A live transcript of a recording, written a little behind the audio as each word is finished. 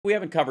We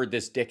haven't covered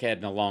this dickhead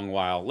in a long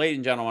while. Ladies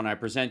and gentlemen, I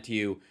present to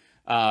you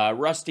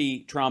Rusty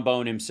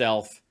Trombone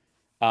himself,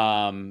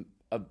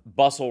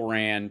 Bustle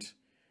Rand,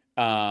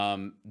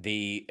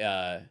 the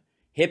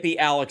hippie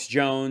Alex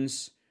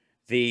Jones,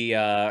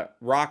 the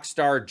rock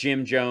star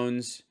Jim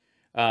Jones,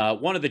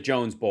 one of the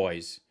Jones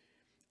boys.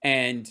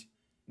 And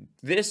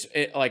this,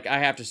 like, I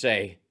have to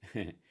say,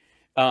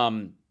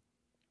 and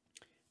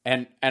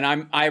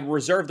I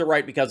reserve the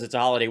right, because it's a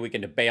holiday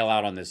weekend, to bail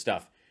out on this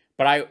stuff.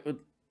 But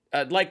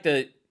I'd like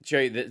to show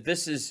you that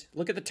this is,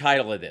 look at the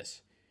title of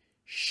this.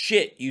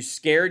 Shit, you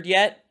scared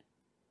yet?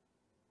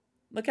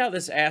 Look how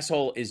this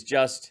asshole is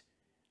just,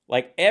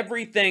 like,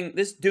 everything,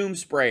 this doom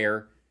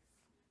sprayer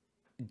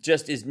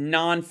just is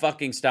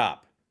non-fucking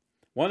stop.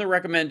 One of the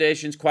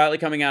recommendations quietly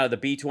coming out of the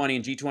B20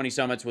 and G20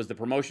 summits was the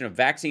promotion of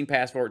vaccine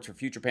passports for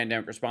future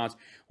pandemic response,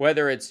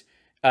 whether it's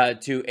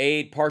to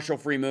aid partial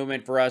free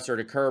movement for us or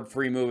to curb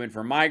free movement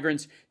for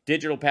migrants.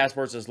 Digital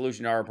passports are a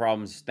solution to our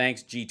problems.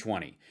 Thanks,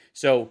 G20.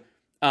 So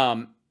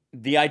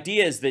the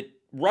idea is that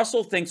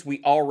Russell thinks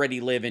we already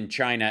live in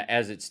China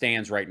as it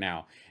stands right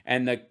now.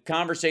 And the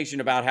conversation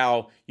about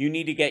how you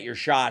need to get your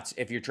shots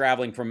if you're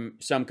traveling from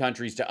some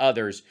countries to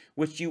others,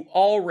 which you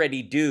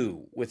already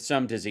do with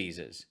some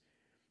diseases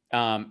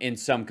in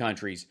some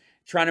countries,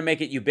 trying to make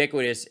it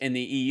ubiquitous in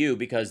the EU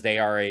because they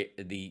are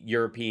the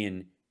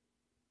European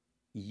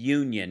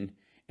Union.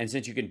 And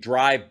since you can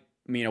drive,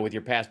 you know, with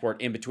your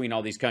passport in between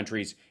all these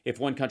countries, if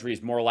one country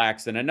is more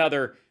lax than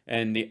another,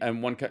 and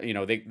one, you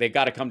know, they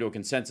got to come to a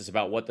consensus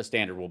about what the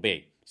standard will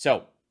be.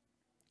 So,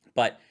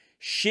 but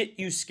shit,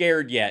 you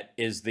scared yet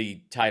is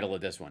the title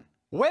of this one.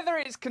 Whether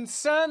it's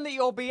concerned that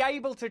you'll be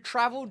able to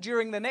travel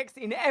during the next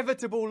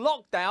inevitable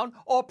lockdown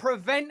or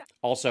prevent,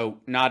 also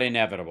not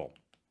inevitable,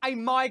 a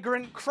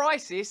migrant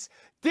crisis,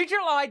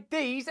 digital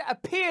IDs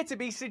appear to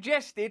be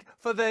suggested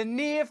for the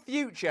near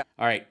future.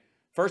 All right.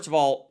 First of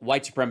all,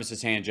 white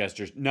supremacist hand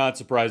gestures, not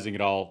surprising at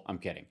all. I'm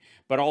kidding.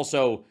 But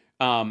also,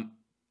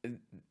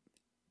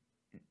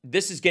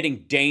 this is getting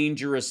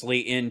dangerously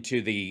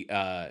into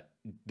the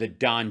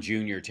Don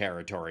Jr.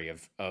 territory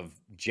of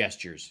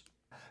gestures.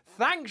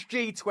 Thanks,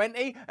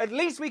 G20. At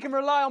least we can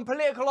rely on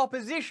political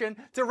opposition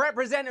to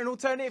represent an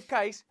alternative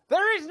case.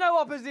 There is no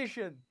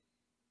opposition.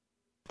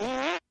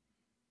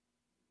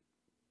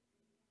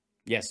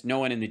 Yes, no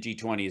one in the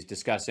G20 is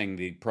discussing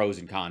the pros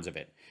and cons of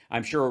it.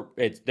 I'm sure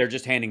they're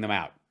just handing them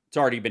out. It's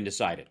already been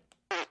decided.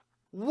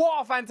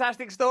 What a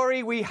fantastic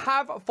story we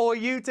have for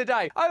you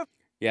today. Oh,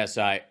 yes,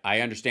 I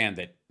understand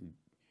that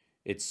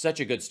it's such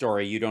a good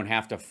story. You don't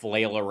have to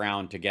flail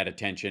around to get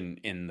attention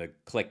in the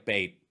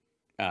clickbait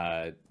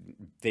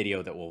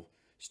video that will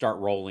start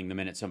rolling the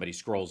minute somebody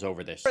scrolls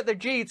over this. At the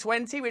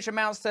G20, which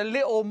amounts to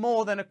little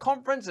more than a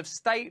conference of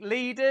state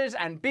leaders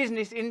and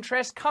business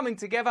interests coming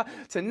together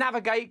to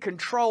navigate,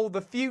 control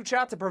the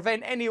future, to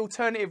prevent any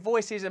alternative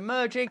voices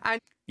emerging.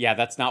 And yeah,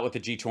 that's not what the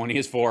G20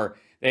 is for.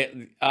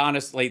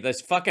 Honestly,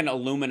 this fucking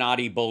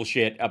Illuminati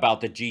bullshit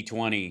about the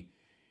G20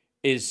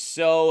 is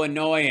so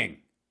annoying.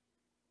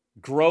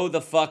 Grow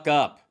the fuck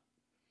up.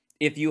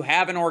 If you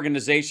have an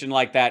organization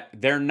like that,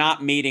 they're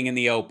not meeting in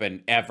the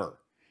open ever.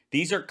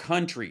 These are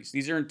countries.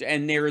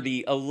 And they're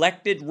the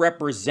elected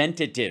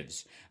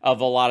representatives of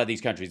a lot of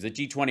these countries. The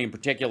G20 in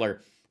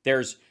particular,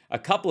 there's a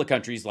couple of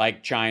countries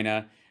like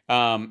China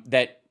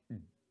that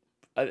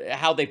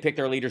how they pick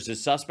their leaders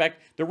is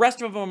suspect. The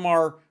rest of them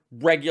are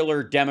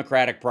regular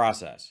democratic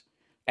process.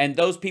 And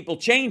those people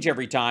change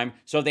every time,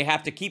 so they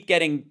have to keep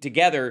getting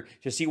together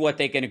to see what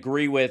they can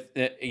agree with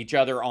each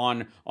other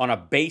on a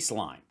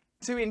baseline.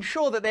 To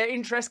ensure that their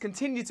interests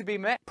continue to be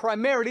met,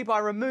 primarily by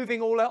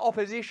removing all their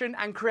opposition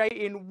and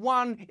creating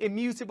one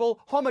immutable,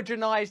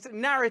 homogenized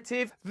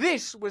narrative.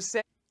 This was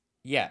set.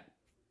 Yeah.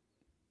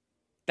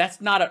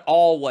 That's not at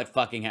all what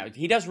fucking happened.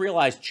 He does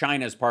realize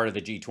China's part of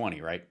the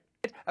G20, right?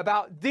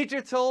 About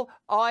digital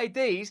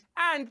IDs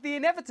and the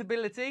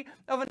inevitability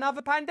of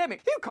another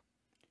pandemic.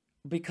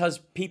 Because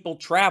people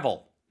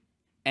travel.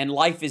 And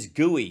life is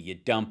gooey, you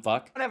dumb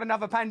fuck. Have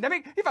another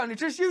pandemic, you've only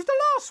just used the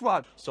last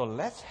one. So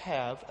let's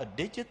have a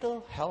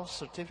digital health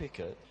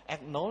certificate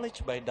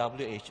acknowledged by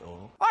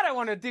WHO. I don't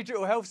want a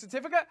digital health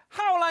certificate.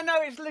 How will I know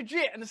it's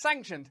legit and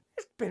sanctioned?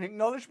 It's been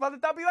acknowledged by the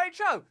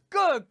WHO.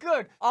 Good,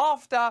 good.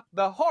 After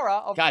the horror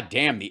of... God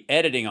damn, the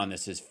editing on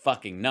this is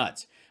fucking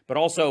nuts. But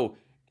also,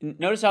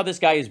 notice how this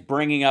guy is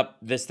bringing up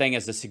this thing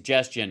as a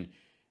suggestion.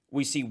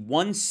 We see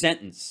one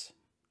sentence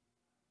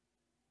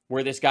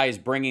where this guy is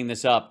bringing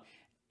this up.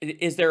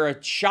 Is there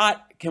a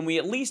shot? Can we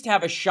at least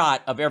have a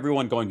shot of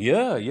everyone going,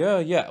 yeah, yeah,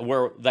 yeah?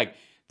 Where like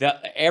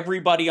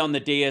everybody on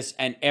the dais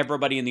and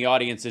everybody in the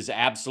audience is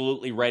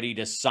absolutely ready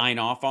to sign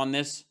off on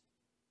this?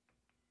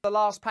 The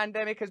last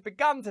pandemic has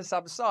begun to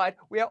subside.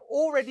 We are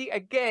already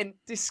again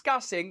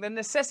discussing the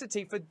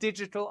necessity for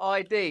digital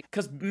ID.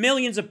 Because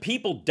millions of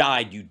people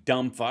died, you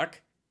dumb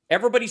fuck.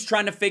 Everybody's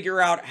trying to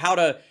figure out how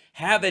to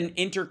have an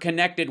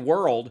interconnected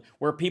world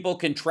where people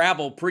can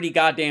travel pretty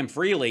goddamn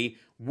freely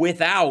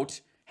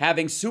without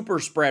having super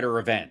spreader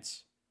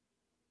events.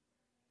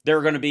 There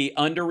are going to be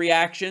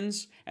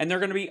underreactions and there are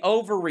going to be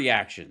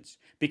overreactions.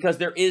 because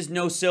there is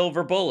no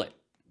silver bullet.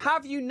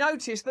 Have you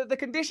noticed that the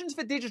conditions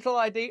for digital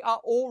ID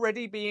are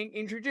already being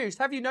introduced?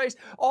 Have you noticed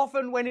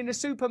often when in a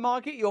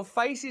supermarket your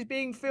face is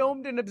being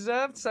filmed and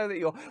observed so that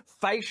your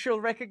facial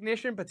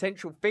recognition,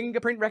 potential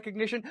fingerprint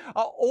recognition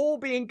are all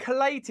being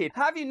collated?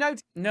 Have you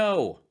noticed?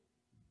 No,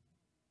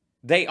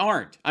 they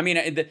aren't. I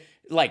mean,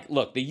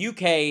 look, the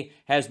UK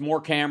has more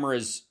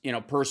cameras,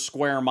 per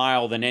square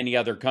mile than any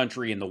other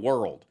country in the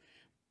world,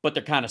 but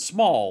they're kind of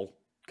small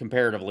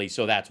comparatively,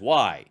 so that's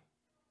why.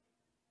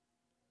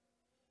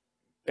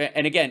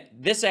 And again,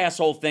 this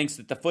asshole thinks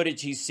that the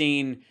footage he's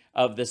seen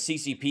of the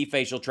CCP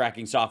facial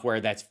tracking software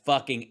that's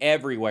fucking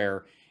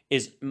everywhere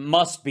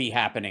must be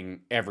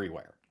happening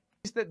everywhere.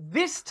 Is that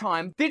this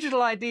time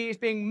digital ID is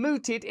being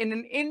mooted in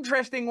an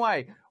interesting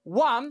way.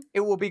 One, it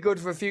will be good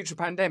for future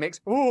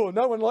pandemics. Oh,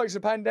 no one likes a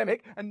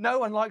pandemic and no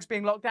one likes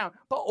being locked down.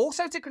 But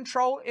also to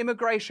control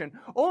immigration,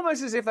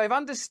 almost as if they've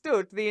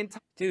understood the entire...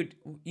 Dude,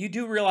 you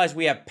do realize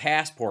we have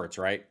passports,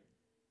 right?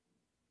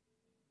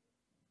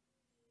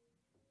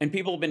 And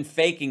people have been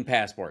faking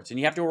passports, and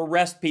you have to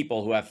arrest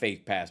people who have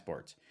fake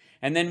passports.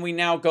 And then we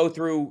now go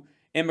through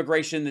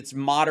immigration that's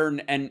modern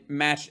and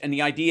matched, and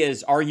the idea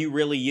is, are you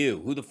really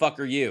you? Who the fuck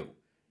are you?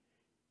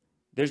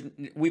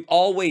 We've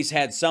always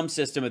had some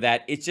system of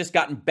that. It's just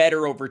gotten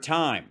better over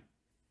time.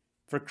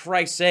 For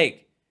Christ's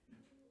sake,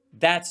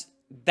 that's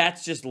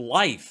just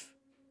life.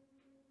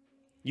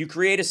 You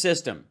create a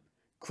system.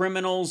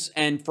 Criminals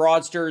and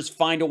fraudsters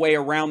find a way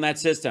around that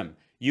system.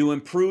 You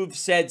improve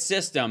said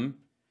system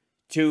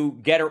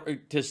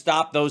to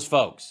stop those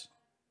folks.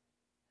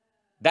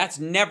 That's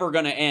never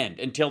going to end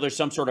until there's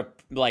some sort of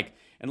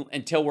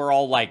until we're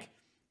all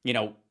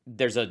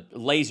there's a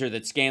laser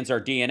that scans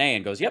our DNA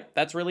and goes, yep,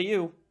 that's really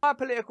you. Our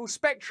political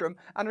spectrum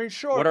and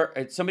ensure...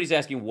 Somebody's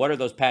asking, what are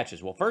those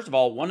patches? Well, first of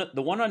all,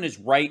 the one on his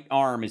right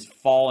arm is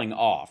falling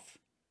off.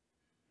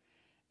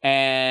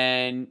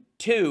 And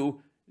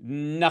two,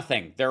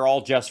 nothing. They're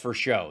all just for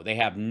show. They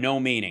have no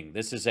meaning.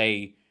 This is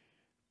a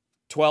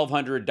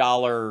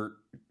 $1,200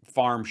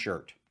 farm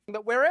shirt.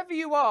 That wherever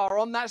you are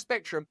on that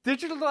spectrum,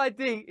 digital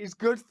ID is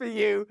good for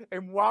you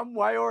in one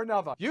way or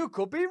another. You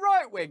could be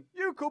right-wing,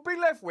 you could be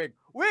left-wing.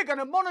 We're going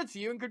to monitor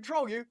you and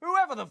control you,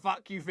 whoever the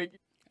fuck you think.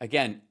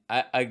 Again,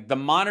 the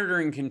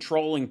monitoring,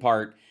 controlling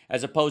part,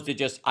 as opposed to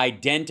just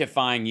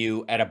identifying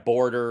you at a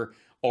border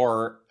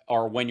or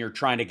when you're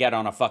trying to get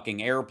on a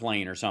fucking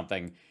airplane or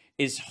something,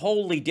 is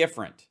wholly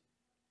different.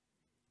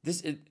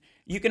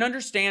 You can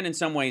understand in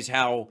some ways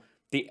how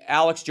the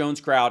Alex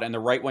Jones crowd and the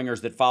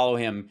right-wingers that follow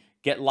him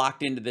get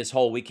locked into this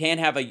hole. We can't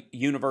have a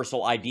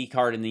universal ID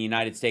card in the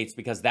United States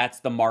because that's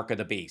the mark of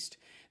the beast.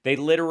 They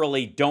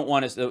literally don't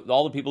want us,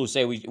 all the people who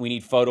say we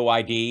need photo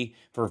ID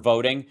for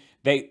voting,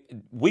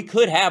 we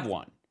could have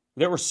one.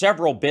 There were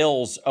several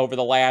bills over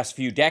the last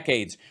few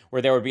decades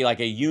where there would be like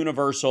a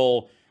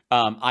universal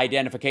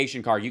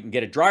identification card. You can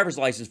get a driver's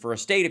license for a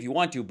state if you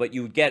want to, but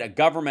you would get a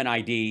government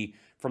ID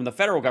from the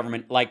federal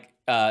government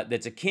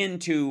that's akin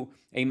to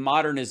a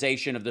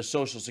modernization of the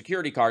Social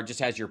Security card, just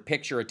has your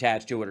picture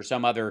attached to it or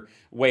some other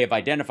way of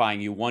identifying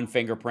you, one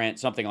fingerprint,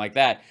 something like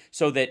that,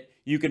 so that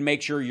you can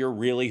make sure you're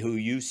really who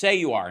you say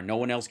you are. No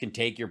one else can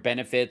take your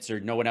benefits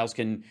or no one else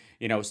can,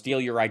 steal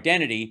your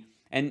identity.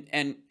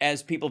 And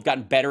as people have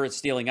gotten better at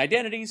stealing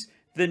identities,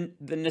 the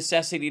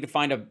necessity to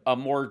find a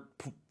more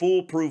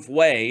foolproof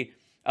way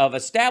of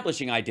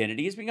establishing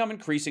identity has become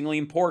increasingly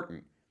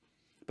important.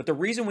 But the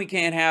reason we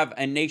can't have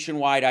a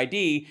nationwide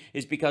ID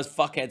is because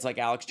fuckheads like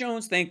Alex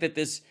Jones think that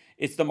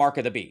it's the mark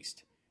of the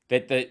beast.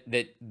 That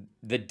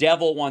the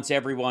devil wants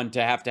everyone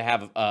to have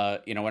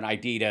an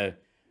ID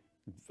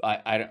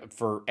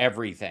for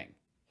everything.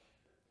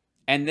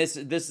 And this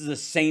is the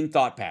same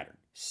thought pattern.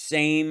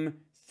 Same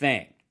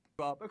thing.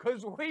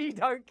 Because we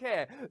don't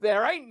care.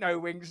 There ain't no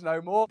wings no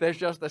more. There's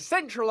just a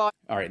centralized...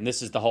 All right, and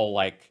this is the whole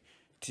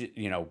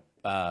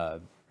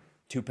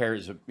two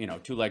pairs of,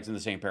 two legs in the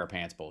same pair of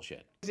pants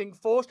bullshit.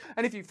 Force,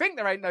 and if you think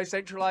there ain't no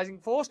centralizing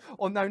force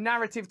or no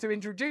narrative to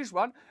introduce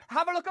one,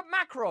 have a look at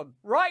Macron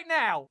right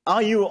now.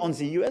 Are you on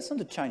the US and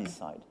the Chinese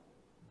side?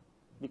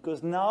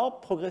 Because now,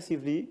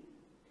 progressively,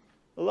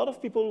 a lot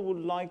of people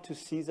would like to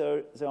see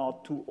there are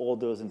two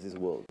orders in this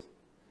world.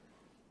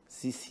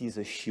 This is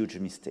a huge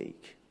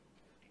mistake,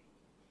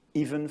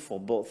 even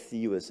for both the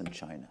US and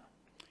China.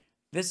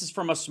 This is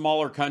from a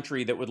smaller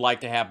country that would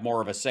like to have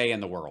more of a say in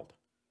the world.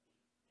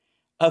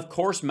 Of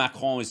course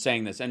Macron is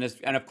saying this, and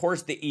of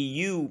course the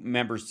EU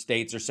member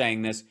states are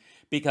saying this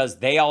because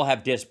they all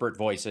have disparate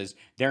voices.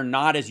 They're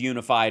not as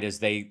unified as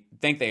they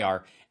think they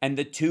are. And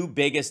the two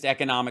biggest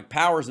economic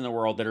powers in the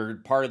world that are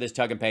part of this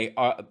tug and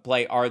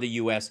play are the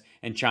US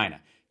and China.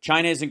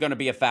 China isn't going to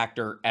be a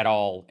factor at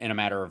all in a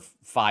matter of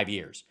 5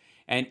 years.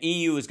 And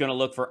EU is going to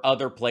look for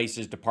other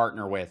places to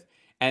partner with.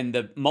 And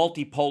the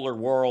multipolar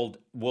world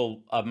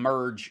will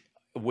emerge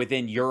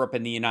within Europe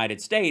and the United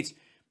States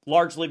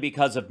largely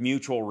because of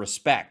mutual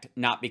respect,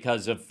 not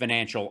because of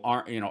financial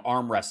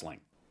arm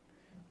wrestling.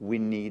 We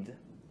need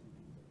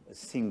a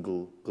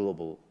single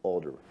global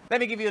order. Let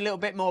me give you a little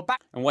bit more back.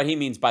 And what he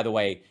means, by the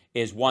way,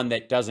 is one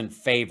that doesn't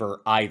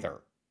favor either.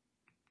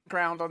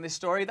 background on this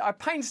story that I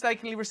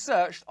painstakingly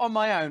researched on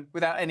my own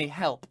without any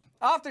help.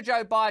 After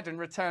Joe Biden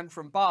returned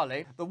from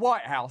Bali, the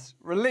White House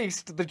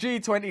released the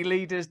G20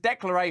 leaders'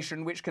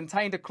 declaration, which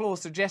contained a clause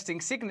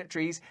suggesting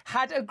signatories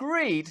had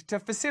agreed to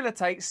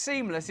facilitate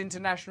seamless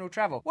international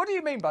travel. What do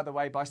you mean, by the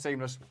way, by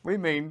seamless? We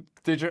mean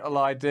digital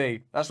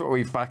ID. That's what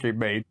we fucking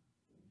mean.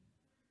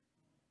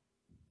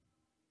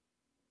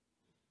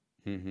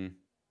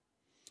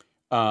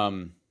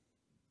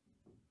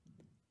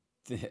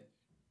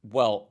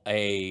 Well,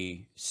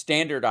 a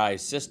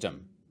standardized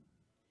system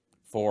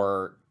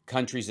for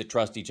countries that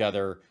trust each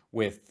other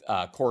with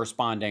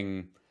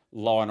corresponding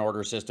law and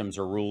order systems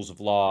or rules of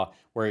law,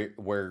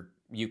 where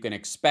you can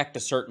expect a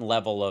certain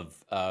level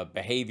of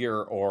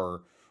behavior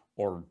or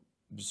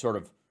sort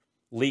of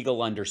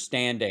legal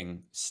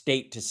understanding,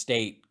 state to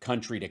state,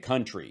 country to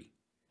country,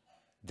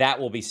 that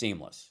will be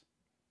seamless.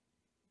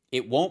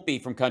 It won't be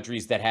from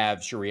countries that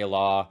have Sharia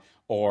law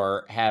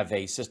or have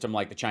a system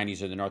like the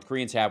Chinese or the North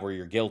Koreans have, where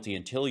you're guilty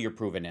until you're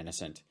proven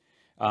innocent.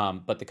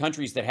 But the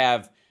countries that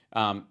have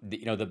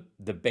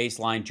the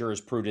baseline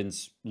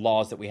jurisprudence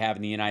laws that we have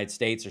in the United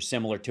States are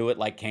similar to it,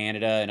 like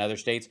Canada and other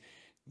states.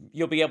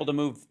 You'll be able to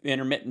move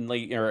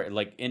intermittently or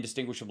like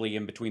indistinguishably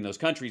in between those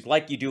countries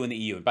like you do in the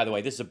EU. And by the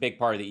way, this is a big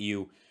part of the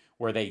EU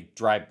where they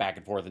drive back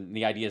and forth. And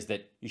the idea is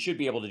that you should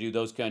be able to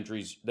do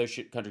countries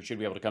should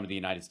be able to come to the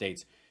United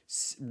States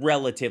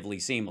relatively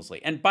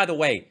seamlessly. And by the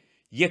way,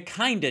 you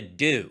kind of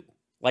do.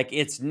 Like,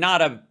 it's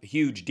not a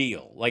huge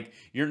deal. Like,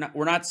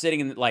 we're not sitting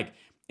in like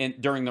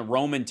during the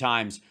Roman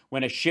times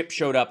when a ship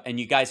showed up and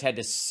you guys had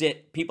to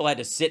people had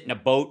to sit in a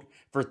boat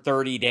for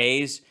 30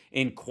 days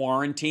in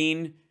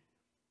quarantine.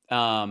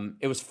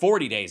 It was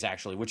 40 days,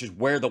 actually, which is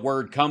where the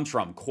word comes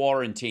from,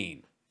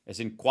 quarantine, as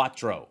in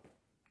quattro.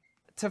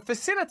 To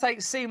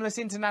facilitate seamless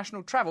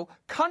international travel,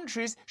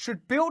 countries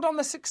should build on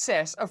the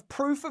success of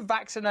proof of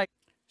vaccination.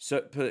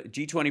 So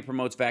G20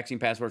 promotes vaccine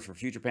passports for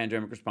future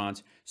pandemic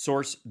response.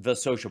 Source, The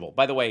Sociable.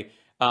 By the way,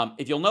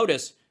 if you'll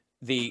notice,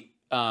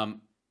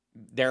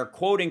 they're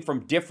quoting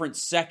from different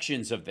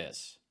sections of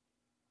this.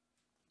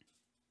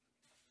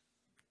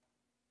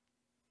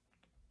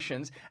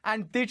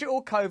 And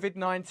digital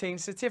COVID-19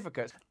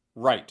 certificates.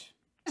 Right.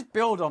 Let's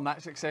build on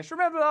that success.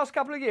 Remember the last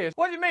couple of years?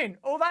 What do you mean?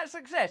 All that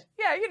success?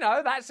 Yeah, you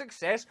know, that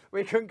success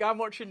where you couldn't go and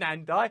watch your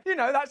nan die. You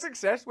know, that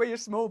success where your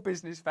small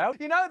business failed.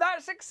 You know,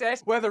 that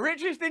success where the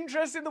richest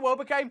interests in the world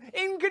became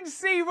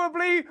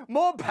inconceivably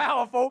more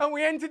powerful and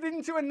we entered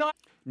into a night.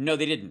 No,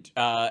 they didn't.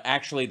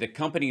 Actually, the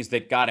companies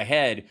that got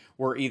ahead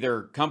were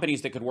either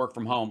companies that could work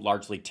from home,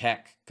 largely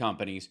tech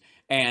companies,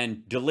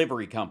 and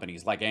delivery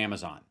companies like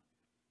Amazon.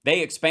 They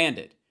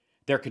expanded.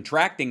 They're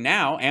contracting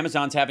now.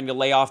 Amazon's having to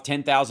lay off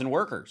 10,000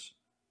 workers.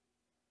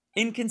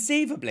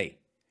 Inconceivably.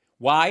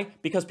 Why?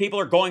 Because people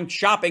are going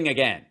shopping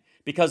again.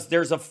 Because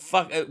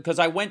because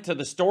I went to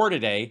the store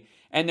today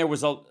and there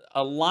was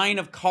a line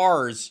of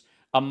cars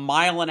 1.5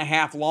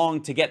 miles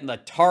long to get in the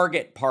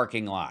Target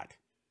parking lot.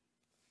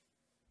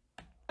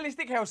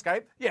 Realistic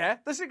hellscape. Yeah,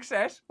 the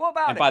success. What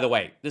about it? And by the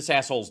way, this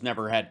asshole's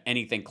never had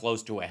anything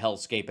close to a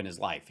hellscape in his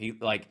life. He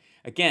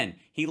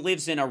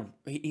lives in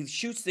he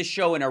shoots this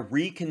show in a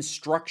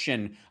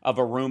reconstruction of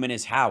a room in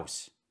his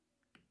house.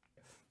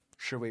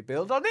 Should we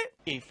build on it?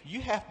 If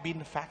you have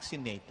been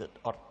vaccinated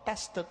or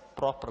tested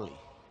properly,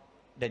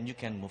 then you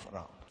can move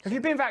around. Have you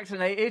been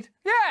vaccinated?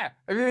 Yeah.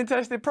 Have you been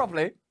tested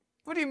properly?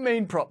 What do you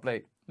mean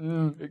properly?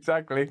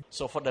 Exactly.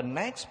 So for the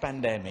next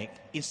pandemic,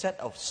 instead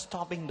of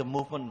stopping the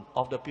movement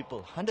of the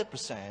people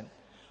 100%,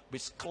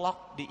 which clog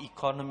the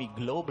economy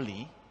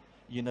globally,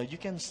 you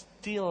can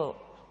still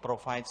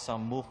provide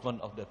some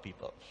movement of the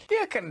people.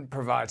 You can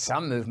provide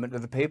some movement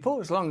of the people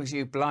as long as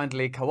you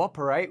blindly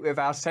cooperate with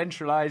our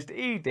centralized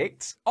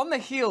edicts. On the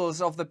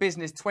heels of the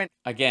Business 20...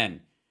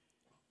 Again,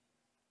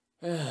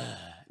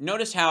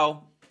 notice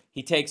how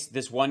he takes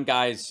this one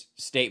guy's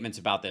statements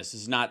about this.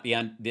 This is not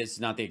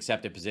the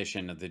accepted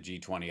position of the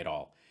G20 at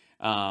all.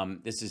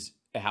 This is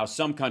how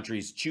some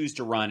countries choose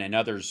to run and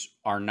others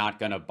are not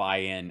going to buy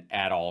in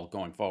at all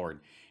going forward.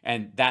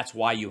 And that's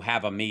why you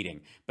have a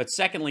meeting. But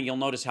secondly, you'll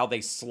notice how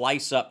they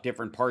slice up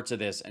different parts of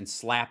this and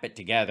slap it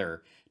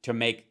together to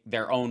make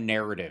their own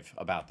narrative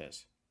about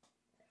this.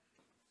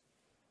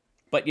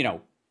 But,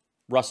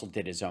 Russell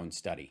did his own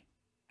study.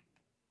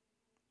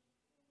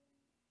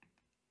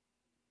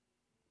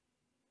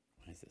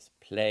 What is this?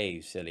 Play,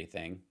 you silly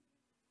thing.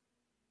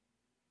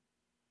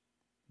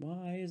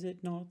 Why is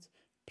it not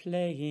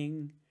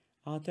playing?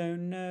 I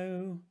don't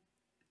know.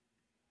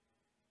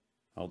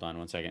 Hold on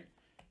one second.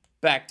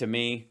 Back to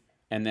me,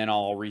 and then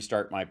I'll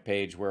restart my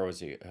page. Where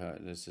was he?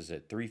 This is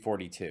at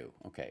 342.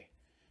 Okay.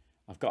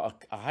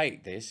 I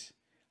hate this.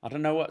 I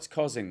don't know what's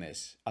causing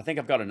this. I think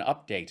I've got an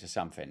update or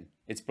something.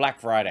 It's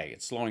Black Friday.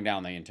 It's slowing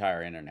down the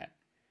entire internet.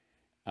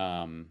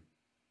 Let's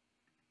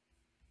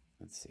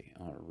see.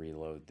 I'll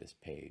reload this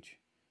page.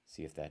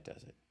 See if that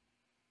does it.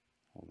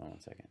 Hold on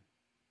one second.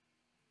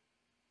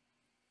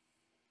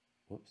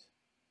 Whoops.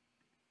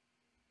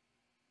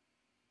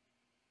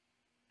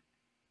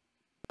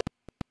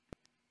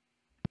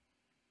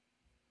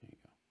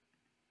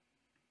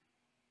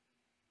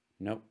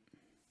 Nope,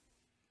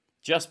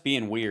 Just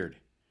being weird.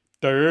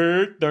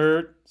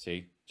 Dirt.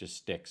 See, just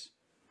sticks.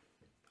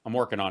 I'm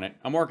working on it.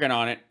 I'm working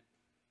on it.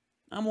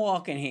 I'm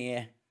walking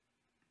here.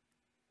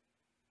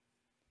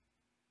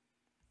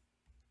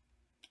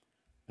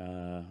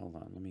 Hold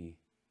on. Let me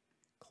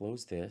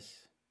close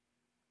this.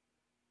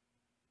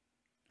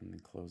 And then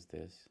close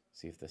this.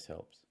 See if this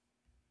helps.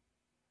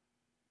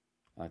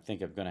 I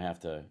think I'm going to have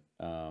to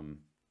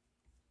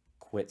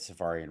quit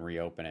Safari and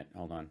reopen it.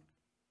 Hold on.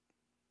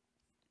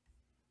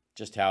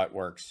 Just how it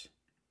works.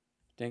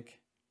 Think.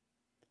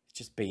 It's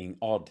just being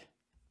odd.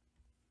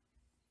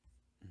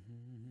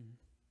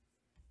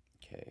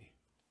 Okay.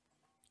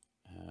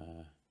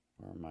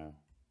 Where are my Windows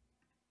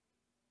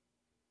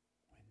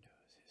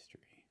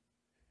history?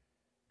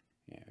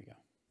 Yeah, there we go.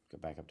 Go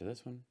back up to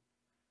this one.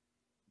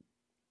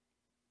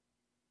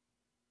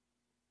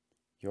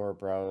 Your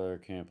browser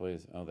can't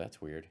please. Oh, that's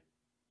weird.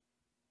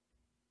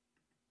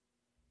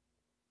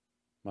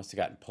 Must have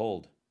gotten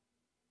pulled.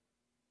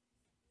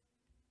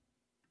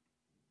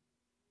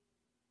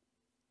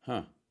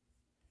 Huh.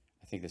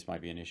 I think this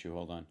might be an issue.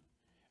 Hold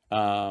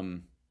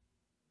on.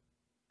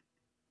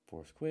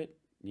 Force quit.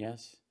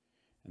 Yes.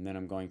 And then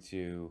I'm going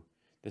to,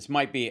 this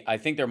might be, I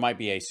think there might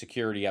be a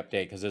security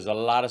update because there's a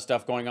lot of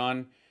stuff going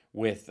on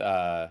with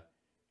the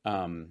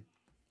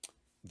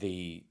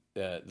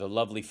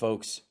lovely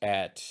folks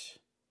at,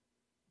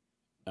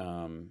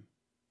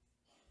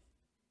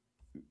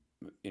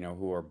 you know,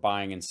 who are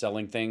buying and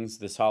selling things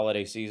this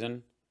holiday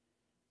season.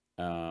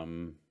 That's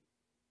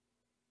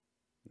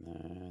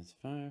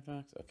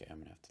Firefox. Okay, I'm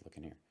gonna have to look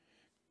in here.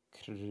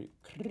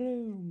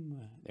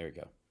 Chrome. There we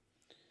go.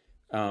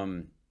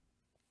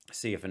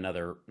 See if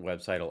another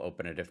website will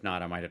open it. If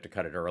not, I might have to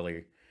cut it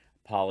early.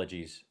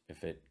 Apologies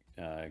if it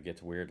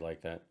gets weird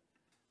like that.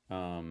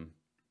 Go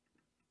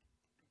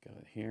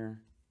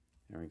here.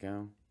 There we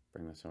go.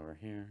 Bring this over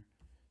here.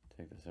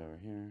 Take this over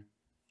here.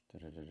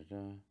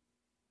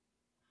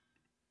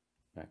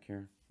 Back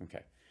here.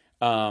 Okay.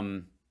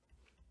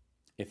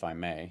 If I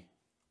may.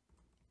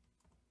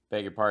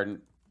 Beg your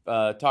pardon.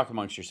 Talk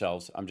amongst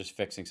yourselves. I'm just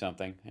fixing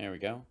something. There we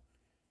go.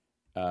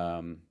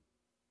 Let's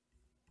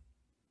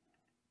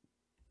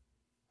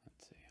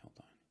see. Hold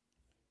on.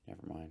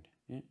 Never mind.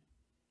 Yeah.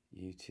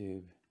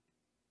 YouTube.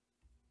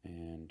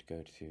 And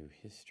go to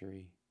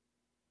history.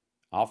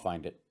 I'll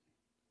find it.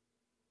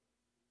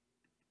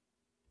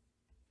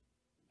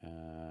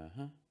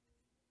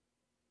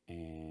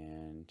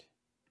 And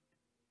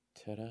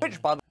ta-da.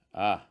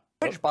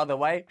 Which, by the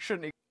way,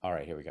 shouldn't. All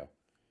right, here we go.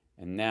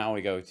 And now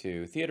we go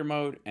to theater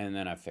mode, and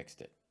then I fixed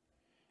it.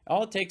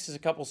 All it takes is a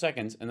couple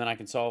seconds, and then I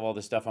can solve all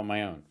this stuff on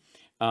my own.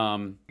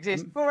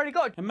 We've already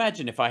got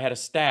Imagine if I had a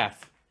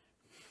staff.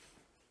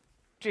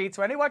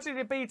 G20. What's it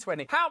a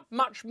B20? How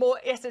much more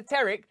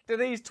esoteric do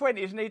these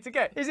 20s need to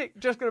get? Is it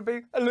just going to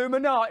be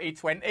Illuminati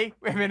 20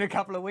 within a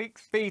couple of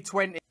weeks?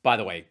 B20. By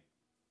the way,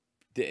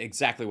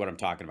 exactly what I'm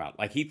talking about.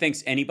 Like, he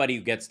thinks anybody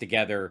who gets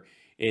together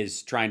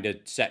is trying to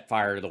set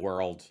fire to the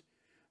world,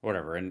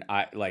 whatever. And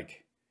I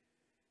like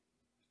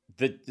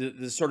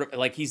the sort of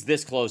like he's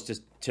this close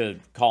to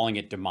calling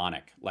it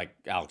demonic, like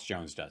Alex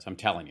Jones does. I'm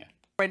telling you.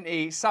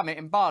 20 summit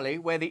in Bali,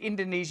 where the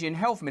Indonesian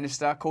health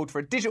minister called for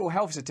a digital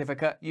health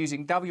certificate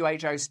using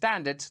WHO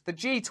standards. The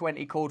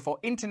G20 called for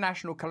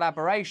international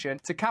collaboration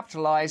to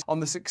capitalise on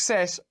the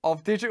success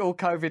of digital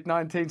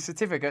COVID-19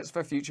 certificates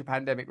for future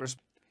pandemic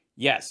response.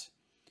 Yes.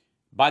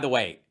 By the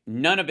way,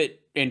 none of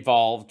it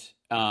involved,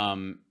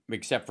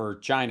 except for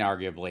China,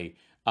 arguably,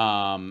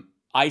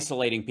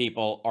 isolating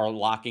people or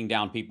locking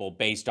down people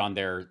based on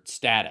their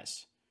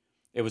status.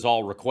 It was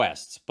all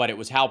requests, but it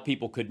was how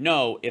people could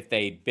know if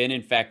they'd been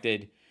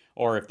infected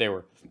or if they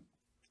were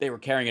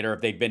carrying it or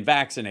if they'd been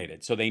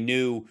vaccinated. So they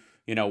knew,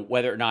 you know,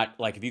 whether or not,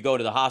 like if you go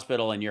to the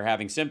hospital and you're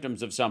having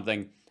symptoms of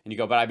something and you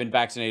go, but I've been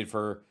vaccinated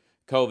for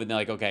COVID. And they're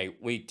like, okay,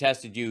 we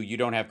tested you. You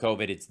don't have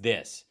COVID. It's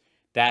this.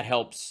 That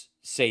helps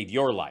save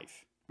your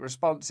life.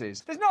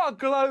 Responses. There's not a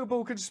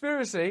global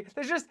conspiracy,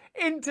 there's just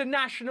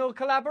international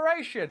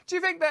collaboration. Do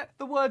you think that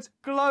the words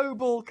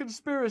global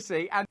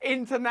conspiracy and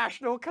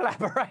international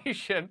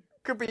collaboration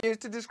could be used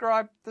to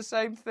describe the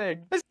same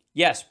thing?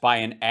 Yes, by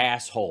an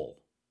asshole.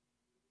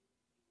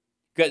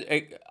 Because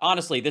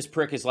honestly, this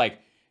prick is like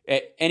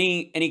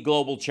any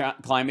global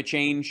climate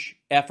change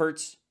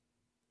efforts,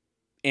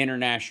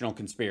 international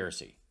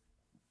conspiracy.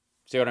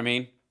 See what I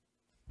mean?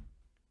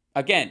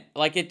 Again,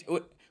 like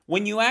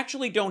when you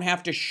actually don't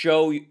have to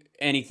show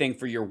anything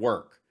for your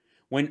work,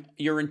 when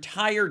your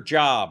entire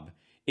job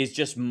is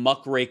just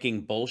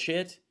muckraking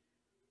bullshit,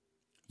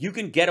 you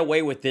can get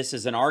away with this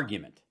as an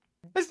argument.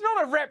 It's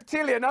not a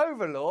reptilian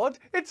overlord,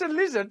 it's a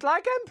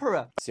lizard-like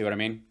emperor. See what I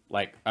mean?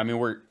 Like, I mean,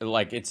 we're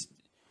like, it's,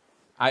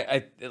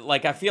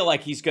 I feel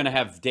like he's going to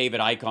have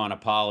David Icahn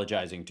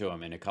apologizing to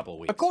him in a couple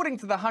of weeks. According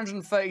to the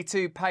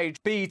 132-page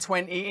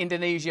B20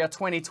 Indonesia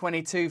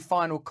 2022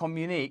 final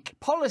communique,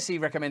 policy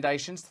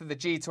recommendations to the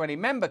G20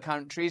 member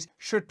countries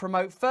should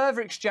promote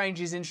further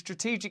exchanges in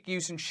strategic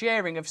use and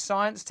sharing of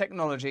science,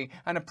 technology,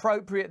 and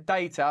appropriate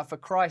data for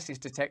crisis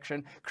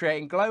detection,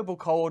 creating global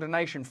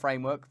coordination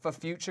framework for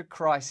future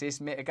crisis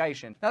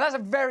mitigation. Now, that's a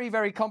very,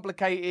 very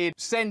complicated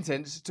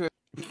sentence to...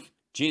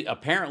 Gee,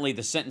 apparently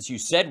the sentence you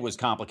said was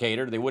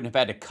complicated, or they wouldn't have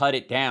had to cut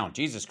it down.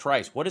 Jesus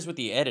Christ, what is with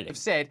the editing?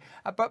 Said,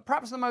 but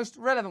perhaps the most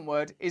relevant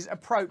word is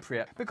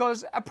appropriate,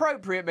 because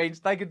appropriate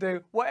means they can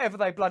do whatever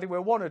they bloody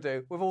well want to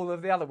do with all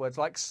of the other words,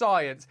 like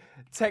science,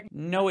 tech.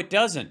 No, it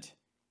doesn't.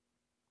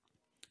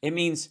 It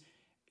means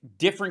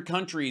different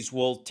countries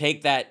will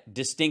take that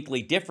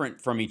distinctly different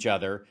from each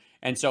other,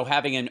 and so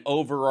having an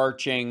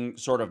overarching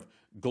sort of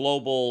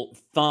global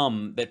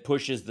thumb that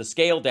pushes the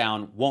scale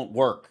down won't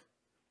work.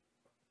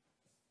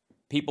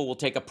 People will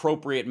take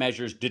appropriate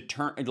measures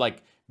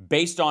like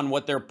based on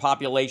what their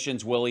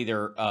populations will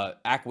either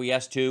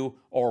acquiesce to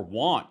or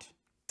want.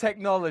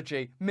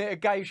 Technology,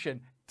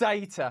 mitigation,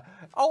 data,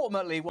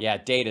 ultimately... Yeah,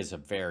 data is a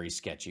very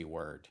sketchy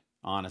word,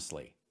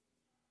 honestly.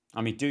 I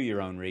mean, do your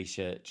own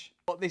research.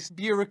 What this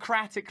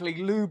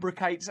bureaucratically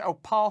lubricates a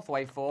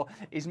pathway for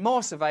is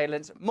more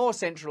surveillance, more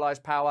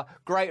centralized power,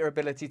 greater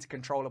ability to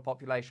control a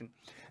population.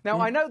 Now,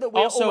 I know that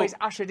we're always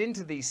ushered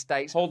into these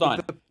states... Hold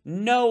on.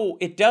 No,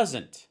 it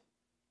doesn't.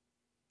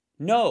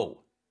 No,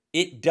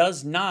 it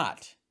does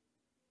not.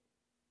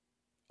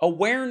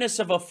 Awareness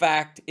of a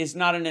fact is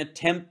not an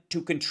attempt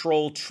to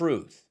control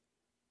truth.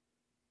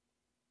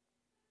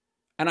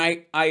 And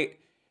it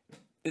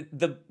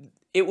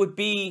would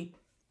be,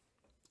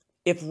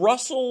 if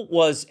Russell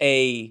was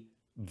a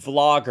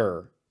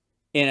vlogger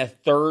in a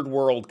third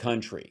world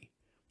country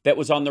that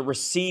was on the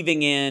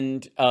receiving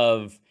end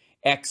of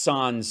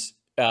Exxon's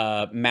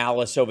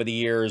malice over the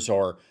years,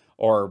 or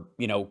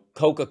you know,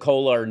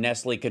 Coca-Cola or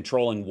Nestle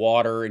controlling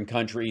water in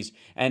countries,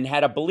 and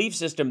had a belief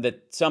system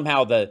that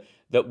somehow the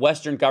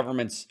Western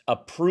governments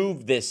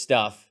approve this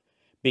stuff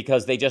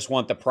because they just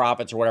want the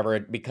profits or whatever,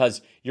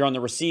 because you're on the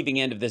receiving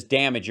end of this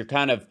damage, you're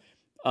kind of,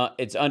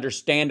 it's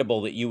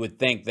understandable that you would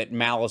think that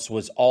malice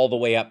was all the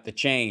way up the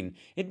chain.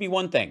 It'd be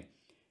one thing.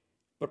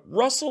 But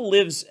Russell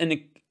lives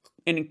an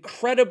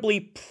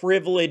incredibly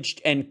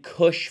privileged and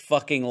cush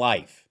fucking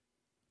life.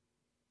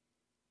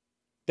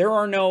 There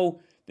are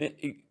no...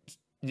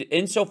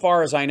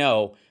 Insofar as I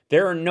know,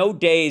 there are no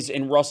days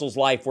in Russell's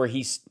life where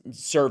he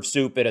serves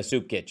soup at a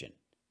soup kitchen.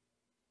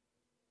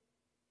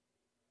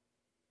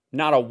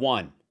 Not a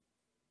one.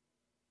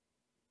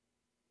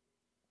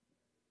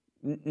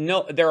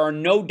 No, there are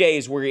no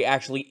days where he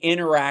actually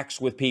interacts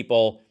with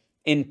people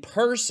in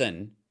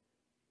person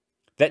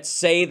that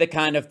say the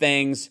kind of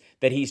things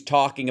that he's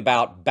talking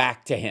about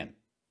back to him.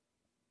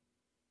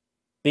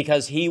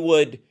 Because he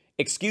would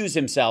excuse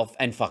himself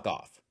and fuck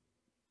off.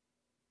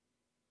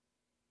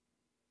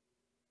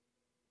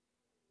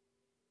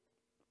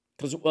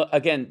 Because,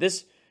 again,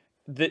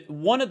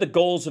 one of the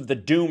goals of the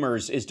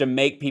doomers is to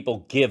make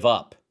people give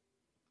up.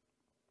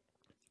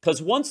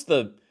 Because once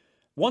the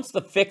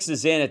fix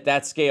is in at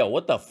that scale,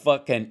 what the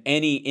fuck can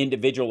any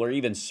individual or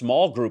even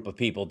small group of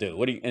people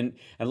do?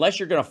 Unless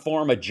you're going to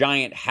form a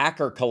giant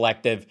hacker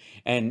collective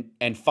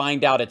and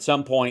find out at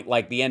some point,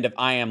 like the end of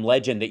I Am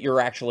Legend, that you're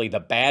actually the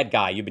bad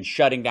guy. You've been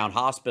shutting down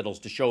hospitals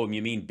to show them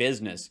you mean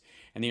business.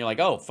 And then you're like,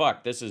 oh,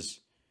 fuck,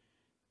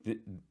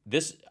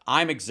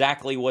 I'm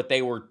exactly what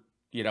they were,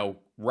 you know,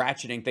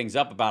 ratcheting things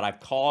up about.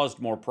 I've caused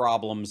more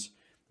problems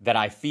that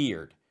I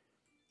feared.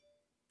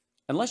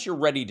 Unless you're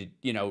ready to,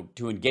 you know,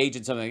 to engage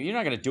in something, you're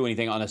not going to do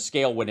anything on a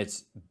scale when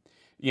it's,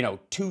 you know,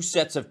 2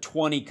 sets of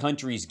 20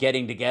 countries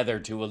getting together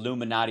to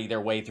Illuminati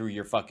their way through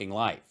your fucking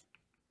life.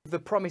 The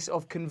promise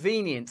of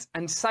convenience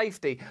and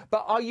safety.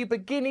 But are you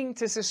beginning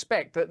to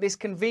suspect that this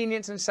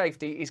convenience and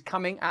safety is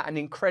coming at an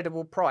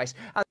incredible price?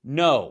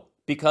 No,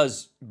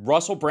 because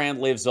Russell Brand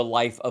lives a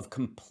life of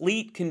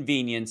complete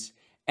convenience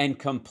and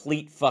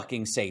complete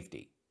fucking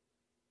safety.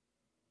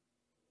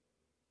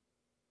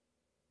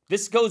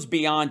 This goes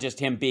beyond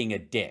just him being a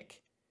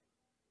dick.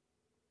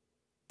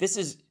 This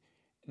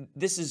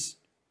is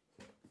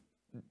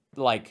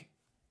like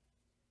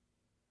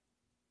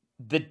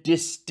the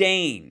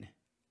disdain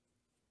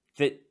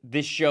that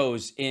this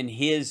shows in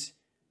his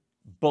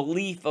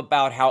belief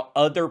about how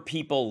other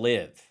people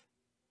live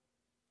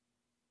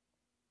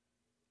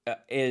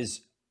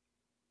is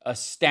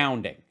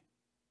astounding.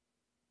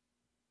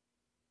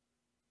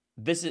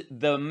 This is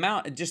the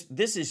amount,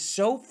 this is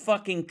so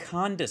fucking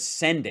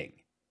condescending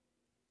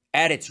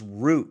at its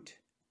root.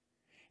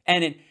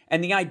 And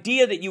the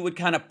idea that you would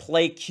kind of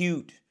play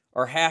cute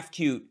or half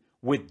cute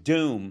with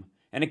doom.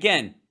 And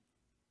again,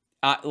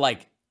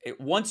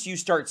 once you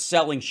start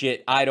selling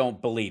shit, I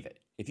don't believe it.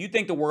 If you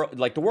think the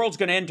world's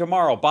going to end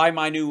tomorrow, buy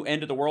my new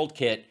End of the World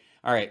kit.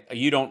 All right,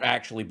 you don't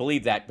actually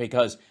believe that,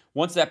 because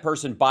once that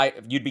person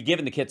you'd be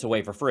giving the kits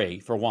away for free,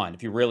 for one,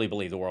 if you really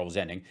believe the world was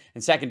ending.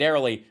 And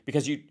secondarily,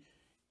 because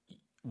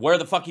where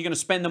the fuck are you going to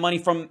spend the money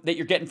that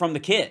you're getting from the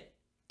kit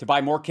To buy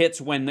more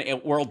kits when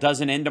the world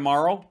doesn't end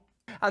tomorrow?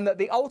 And that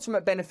the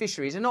ultimate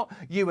beneficiaries are not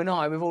you and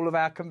I with all of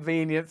our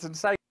convenience and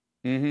safety.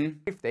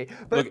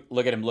 But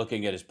Look at him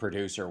looking at his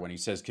producer when he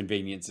says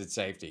convenience and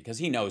safety, because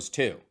he knows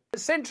too.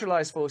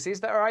 Centralized forces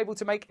that are able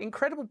to make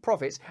incredible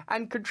profits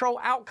and control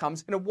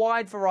outcomes in a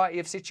wide variety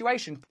of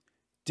situations.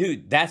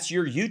 Dude, that's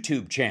your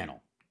YouTube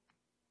channel.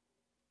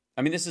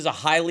 I mean, this is a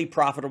highly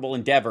profitable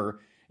endeavor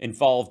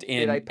involved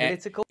in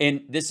political.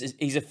 And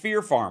he's a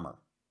fear farmer.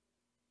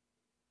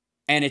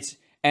 And it's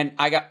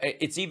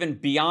even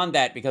beyond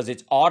that because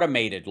it's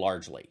automated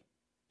largely.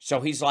 So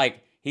he's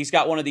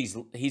got one of these,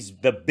 he's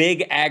the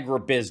big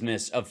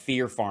agribusiness of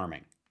fear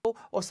farming.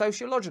 Or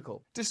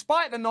sociological.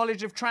 Despite the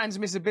knowledge of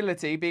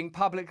transmissibility being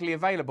publicly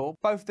available,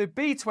 both the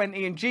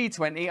B20 and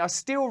G20 are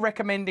still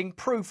recommending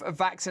proof of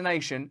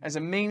vaccination as a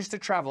means to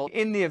travel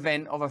in the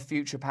event of a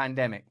future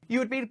pandemic. You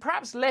would be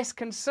perhaps less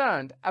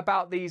concerned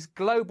about these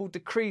global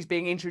decrees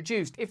being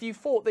introduced if you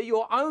thought that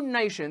your own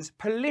nation's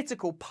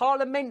political,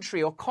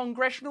 parliamentary or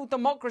congressional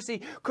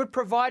democracy could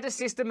provide a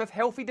system of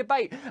healthy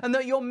debate and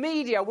that your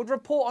media would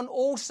report on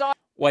all sides.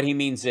 What he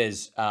means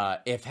is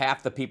if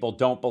half the people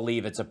don't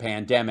believe it's a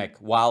pandemic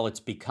while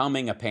it's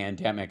becoming a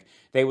pandemic,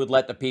 they would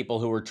let the people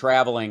who are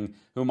traveling,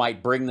 who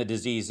might bring the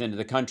disease into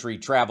the country,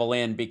 travel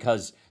in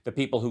because the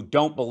people who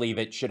don't believe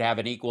it should have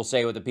an equal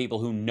say with the people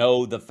who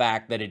know the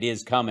fact that it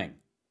is coming.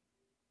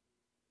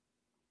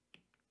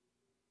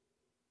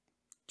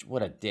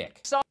 What a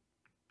dick.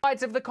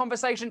 Sides of the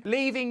conversation,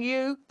 leaving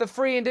you, the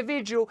free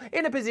individual,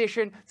 in a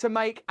position to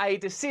make a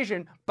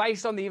decision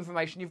based on the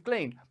information you've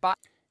gleaned. But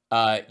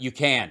you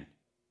can.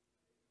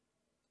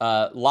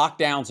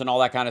 Lockdowns and all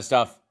that kind of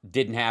stuff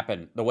didn't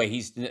happen the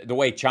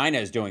way China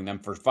is doing them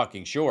for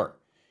fucking sure.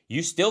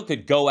 You still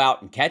could go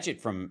out and catch it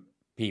from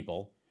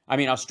people. I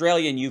mean,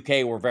 Australia and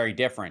UK were very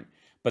different,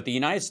 but the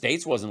United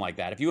States wasn't like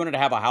that. If you wanted to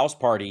have a house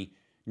party,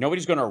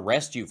 nobody's going to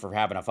arrest you for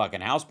having a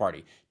fucking house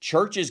party.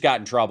 Churches got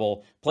in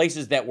trouble.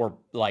 Places that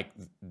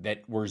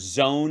were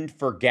zoned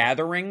for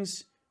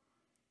gatherings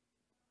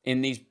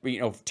in these,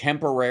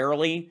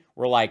 temporarily,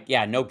 we're like,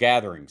 yeah, no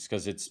gatherings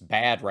because it's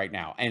bad right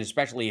now. And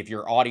especially if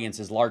your audience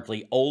is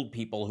largely old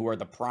people who are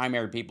the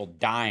primary people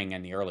dying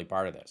in the early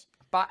part of this.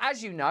 But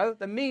as you know,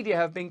 the media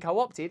have been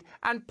co-opted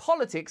and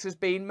politics has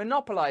been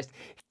monopolized.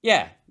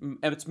 Yeah,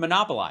 it's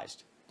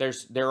monopolized.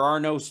 There are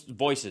no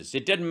voices.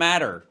 It didn't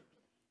matter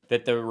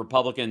that the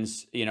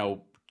Republicans,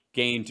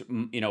 gained,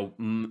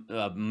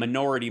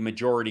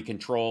 majority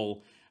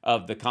control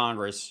of the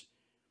Congress.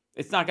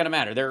 It's not going to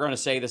matter. They're going to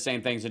say the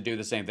same things and do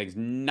the same things.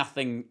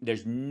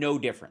 There's no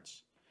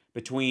difference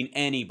between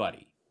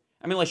anybody.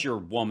 I mean, unless you're a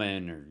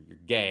woman or you're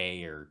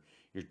gay or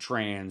you're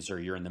trans or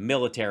you're in the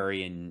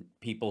military and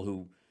people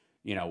who,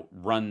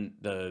 run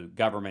the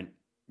government,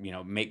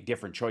 make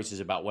different choices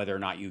about whether or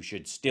not you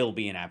should still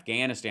be in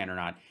Afghanistan or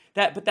not.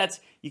 But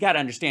you got to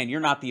understand,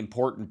 you're not the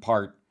important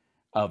part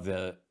of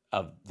the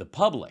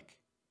public.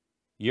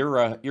 You're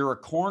a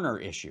corner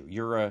issue.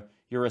 You're a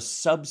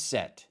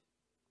subset.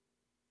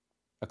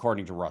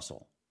 According to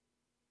Russell.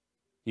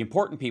 The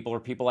important people are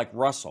people like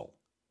Russell,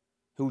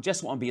 who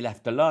just want to be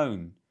left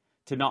alone,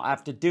 to not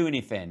have to do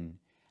anything.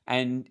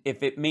 And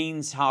if it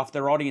means half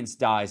their audience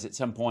dies at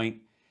some point,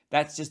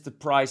 that's just the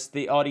price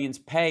the audience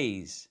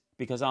pays,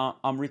 because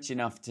I'm rich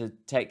enough to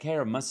take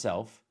care of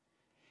myself.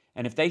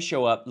 And if they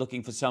show up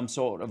looking for some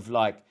sort of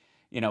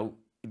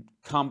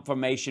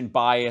confirmation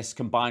bias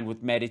combined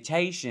with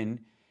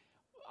meditation,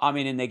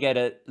 and they get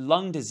a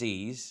lung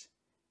disease,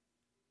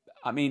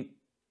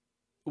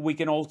 we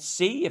can all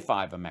see if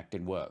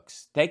ivermectin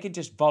works. They can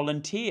just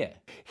volunteer.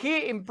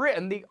 Here in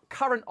Britain, the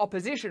current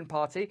opposition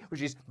party,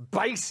 which is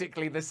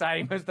basically the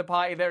same as the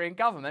party they're in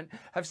government,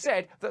 have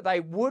said that they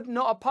would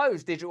not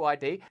oppose digital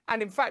ID,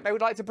 and in fact, they would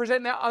like to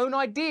present their own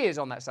ideas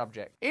on that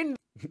subject.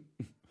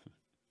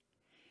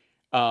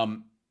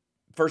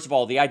 First of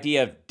all, the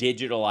idea of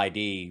digital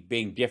ID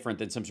being different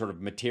than some sort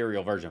of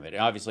material version of it.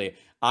 Obviously,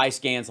 eye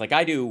scans, like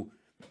I do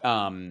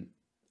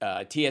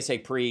TSA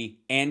pre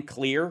and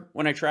clear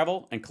when I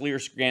travel, and clear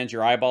scans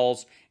your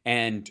eyeballs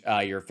and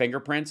your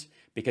fingerprints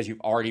because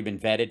you've already been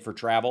vetted for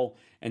travel,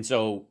 and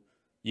so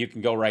you can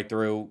go right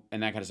through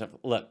and that kind of stuff.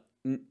 Look,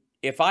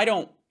 if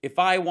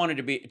I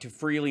wanted to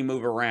freely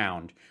move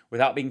around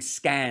without being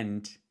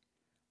scanned,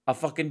 I'll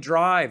fucking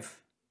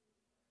drive.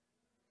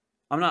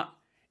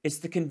 It's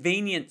the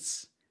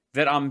convenience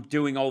that I'm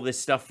doing all this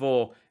stuff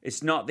for.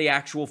 It's not the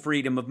actual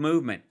freedom of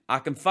movement. I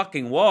can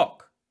fucking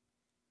walk.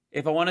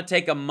 If I want to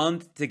take a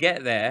month to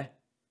get there,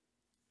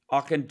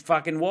 I can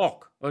fucking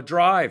walk or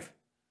drive.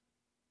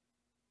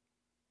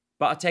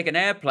 But I take an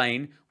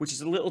airplane, which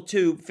is a little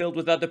tube filled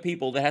with other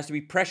people that has to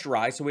be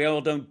pressurized so we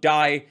all don't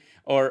die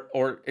or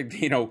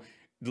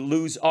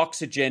lose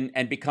oxygen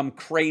and become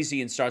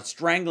crazy and start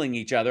strangling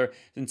each other,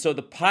 and so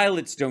the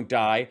pilots don't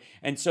die,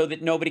 and so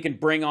that nobody can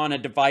bring on a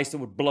device that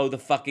would blow the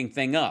fucking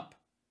thing up.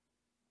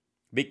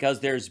 Because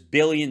there's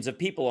billions of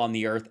people on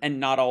the earth and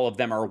not all of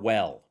them are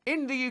well.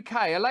 In the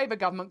UK, a Labour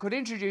government could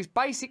introduce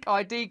basic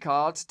ID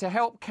cards to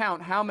help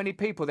count how many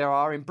people there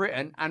are in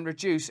Britain and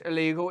reduce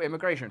illegal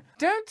immigration.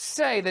 Don't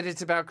say that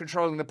it's about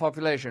controlling the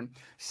population.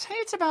 Say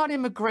it's about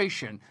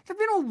immigration. They've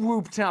been all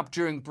whooped up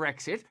during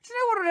Brexit. Do you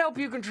know what would help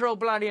you control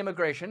bloody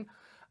immigration?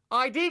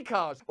 ID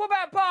cards. What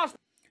about passports?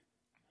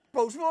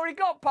 We've already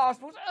got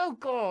passports. Oh,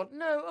 God,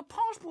 no, a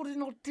passport is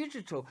not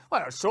digital.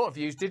 Well, it's sort of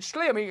used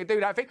digitally. I mean, you can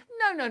do that thing.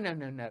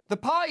 No. The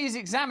party is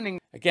examining...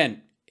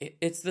 Again,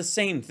 it's the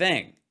same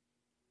thing.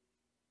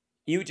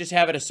 You just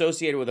have it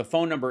associated with a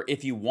phone number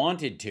if you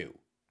wanted to.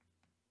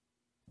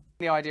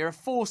 The idea of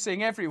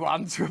forcing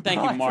everyone to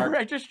apply for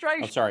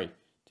registration. Oh, sorry.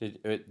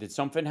 Did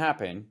something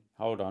happen?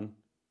 Hold on.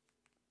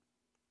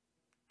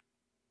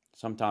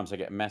 Sometimes I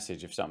get a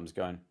message if something's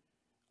going.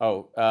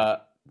 Oh,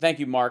 thank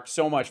you, Mark,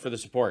 so much for the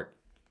support.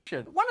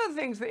 One of the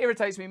things that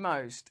irritates me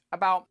most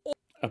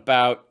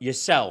about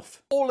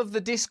yourself, all of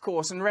the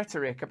discourse and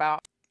rhetoric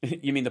about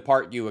you mean the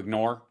part you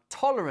ignore?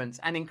 Tolerance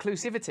and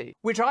inclusivity,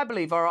 which I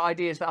believe are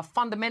ideas that are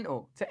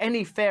fundamental to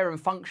any fair and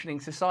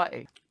functioning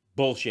society.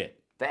 Bullshit.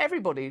 That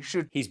everybody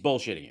should... He's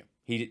bullshitting you.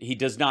 He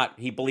does not,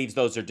 he believes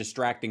those are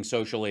distracting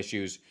social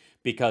issues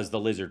because the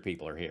lizard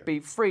people are here. Be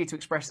free to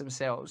express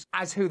themselves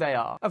as who they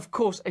are. Of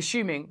course,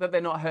 assuming that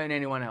they're not hurting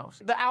anyone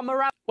else. That our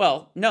morality...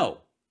 Well, no.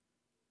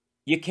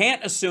 You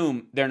can't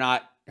assume they're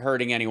not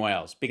hurting anyone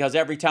else, because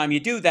every time you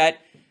do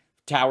that,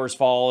 towers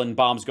fall and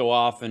bombs go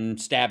off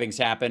and stabbings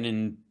happen,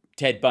 and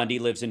Ted Bundy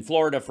lives in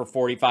Florida for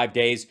 45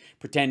 days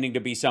pretending to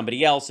be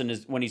somebody else, and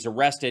when he's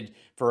arrested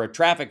for a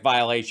traffic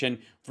violation,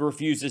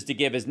 refuses to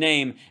give his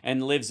name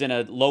and lives in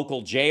a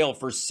local jail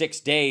for 6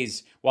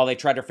 days while they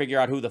try to figure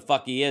out who the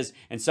fuck he is,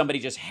 and somebody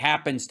just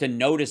happens to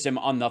notice him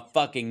on the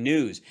fucking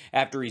news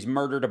after he's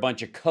murdered a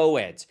bunch of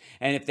co-eds.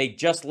 And if they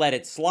just let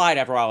it slide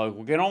after a while,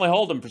 we can only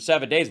hold him for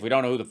 7 days if we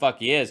don't know who the fuck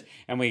he is,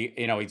 and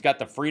he's got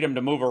the freedom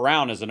to move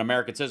around as an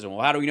American citizen.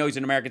 Well, how do we know he's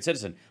an American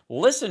citizen?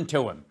 Listen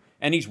to him.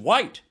 And he's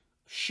white.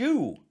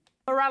 Shoo.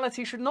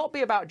 Morality should not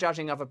be about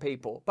judging other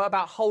people, but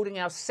about holding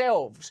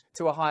ourselves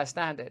to a higher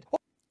standard.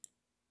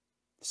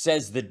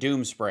 Says the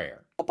doom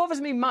sprayer. What bothers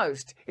me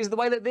most is the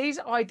way that these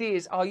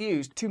ideas are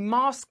used to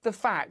mask the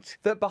fact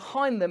that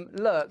behind them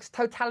lurks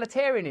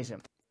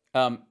totalitarianism.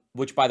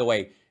 Which, by the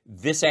way,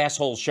 this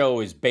asshole show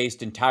is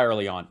based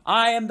entirely on.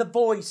 I am the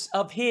voice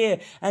of here,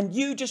 and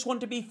you just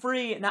want to be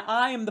free, and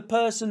I am the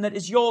person that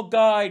is your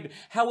guide,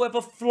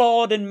 however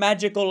flawed and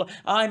magical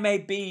I may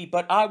be,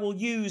 but I will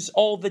use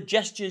all the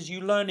gestures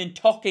you learn in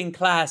talking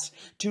class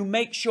to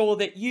make sure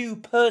that you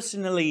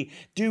personally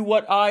do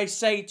what I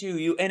say to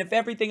you. And if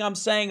everything I'm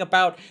saying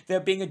about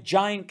there being a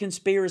giant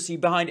conspiracy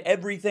behind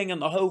everything on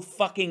the whole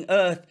fucking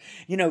earth,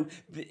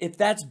 if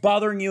that's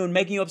bothering you and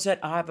making you upset,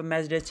 I have a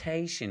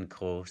meditation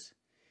course.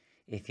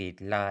 If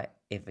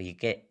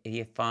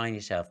you find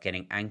yourself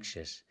getting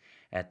anxious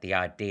at the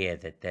idea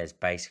that there's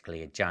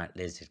basically a giant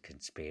lizard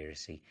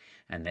conspiracy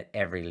and that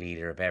every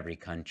leader of every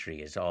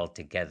country is all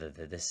together,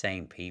 they're the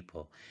same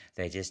people,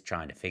 they're just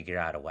trying to figure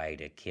out a way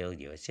to kill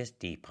you. It's just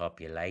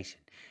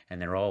depopulation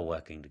and they're all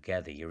working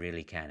together. You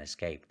really can't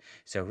escape.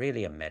 So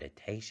really a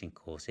meditation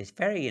course is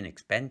very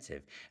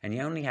inexpensive and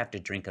you only have to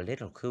drink a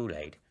little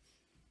Kool-Aid.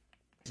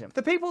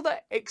 The people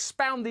that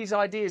expound these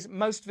ideas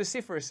most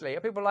vociferously are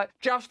people like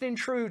Justin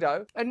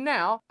Trudeau and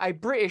now a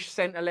British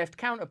centre-left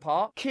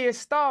counterpart, Keir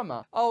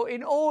Starmer. Oh,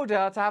 in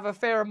order to have a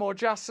fairer, more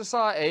just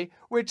society,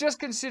 we're just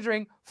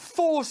considering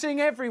forcing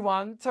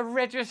everyone to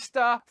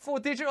register for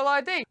digital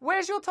ID.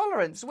 Where's your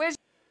tolerance?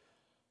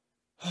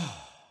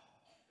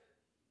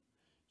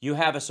 You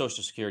have a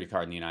social security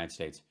card in the United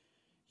States.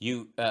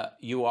 You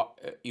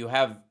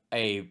have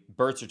a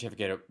birth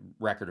certificate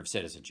record of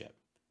citizenship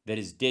that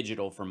is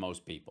digital for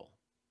most people.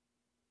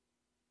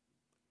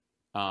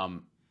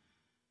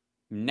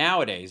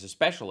 Nowadays,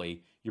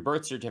 especially, your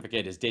birth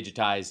certificate is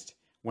digitized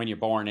when you're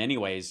born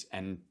anyways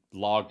and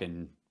logged,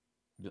 and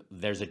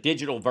there's a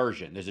digital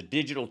version. There's a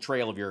digital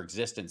trail of your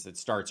existence that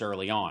starts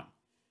early on.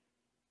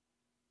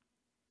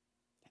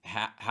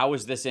 How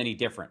is this any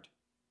different?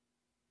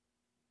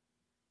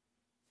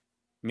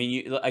 I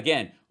mean,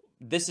 again,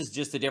 this is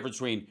just the difference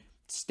between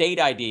state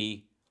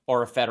ID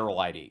or a federal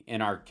ID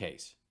in our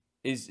case.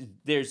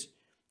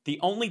 The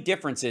only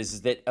difference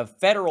is that a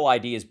federal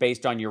ID is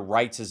based on your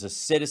rights as a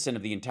citizen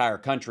of the entire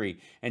country,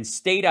 and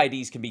state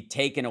IDs can be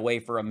taken away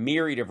for a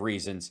myriad of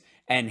reasons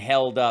and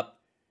held up,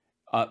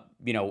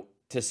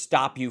 to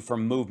stop you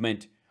from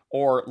movement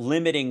or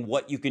limiting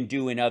what you can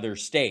do in other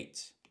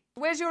states.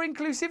 Where's your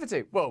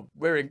inclusivity? Well,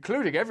 we're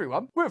including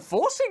everyone. We're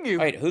forcing you.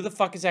 Wait, who the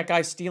fuck is that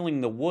guy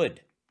stealing the wood?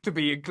 To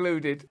be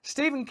included.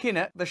 Stephen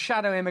Kinnock, the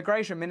shadow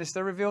immigration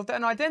minister, revealed that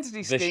an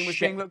identity scheme was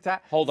being looked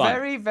at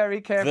very,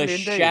 very carefully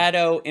indeed. The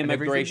shadow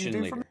immigration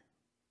leader.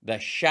 The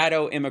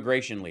shadow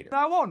immigration leader.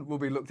 Now on will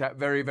be looked at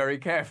very, very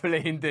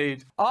carefully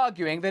indeed.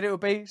 Arguing that it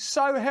would be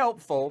so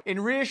helpful in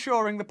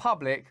reassuring the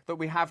public that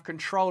we have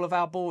control of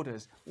our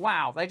borders.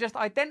 Wow, they just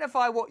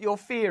identify what your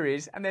fear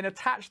is and then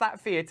attach that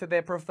fear to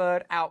their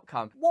preferred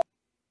outcome. What?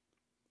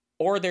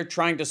 Or they're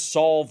trying to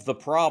solve the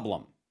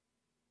problem.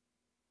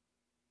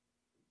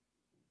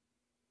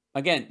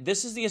 Again,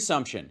 this is the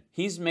assumption.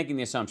 He's making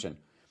the assumption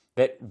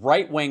that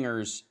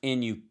right-wingers in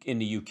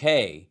the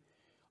UK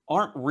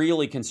aren't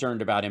really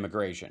concerned about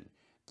immigration.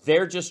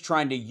 They're just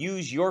trying to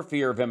use your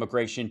fear of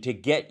immigration to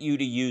get you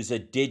to use a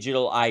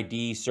digital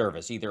ID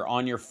service, either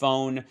on your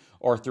phone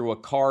or through a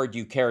card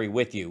you carry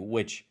with you,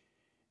 which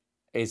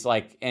is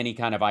like any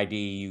kind of ID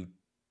you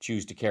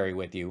choose to carry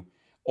with you,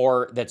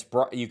 or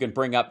you can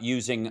bring up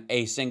using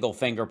a single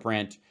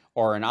fingerprint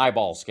or an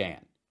eyeball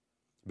scan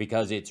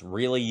because it's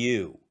really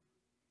you.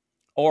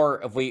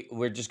 Or if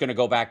we're just going to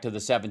go back to the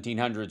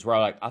 1700s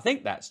where I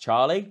think that's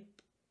Charlie.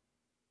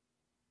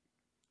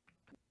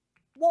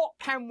 What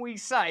can we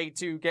say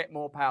to get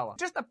more power?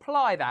 Just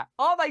apply that.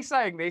 Are they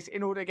saying this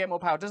in order to get more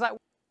power? Does that...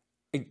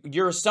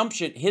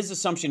 His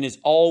assumption is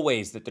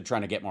always that they're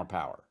trying to get more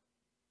power.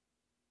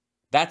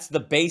 That's the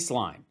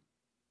baseline.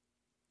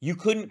 You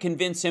couldn't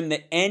convince him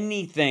that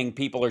anything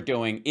people are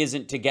doing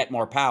isn't to get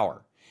more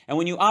power. And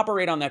when you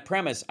operate on that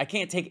premise, I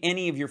can't take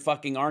any of your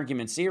fucking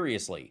arguments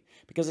seriously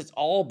because it's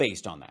all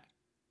based on that.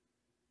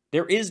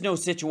 There is no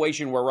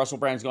situation where Russell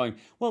Brand's going,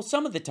 well,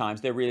 some of the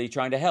times they're really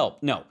trying to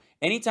help. No.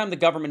 Anytime the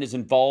government is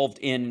involved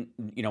in,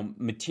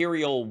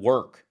 material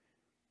work,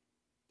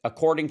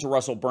 according to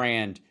Russell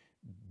Brand,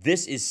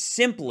 this is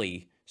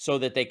simply so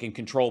that they can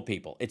control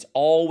people. It's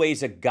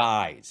always a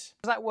guise.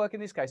 Does that work in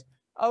this case?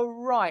 Oh,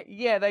 right.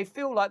 Yeah, they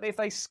feel like if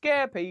they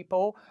scare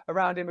people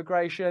around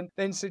immigration,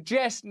 then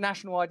suggest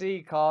national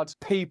ID cards,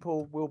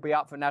 people will be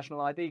up for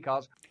national ID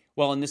cards.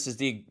 Well, and this is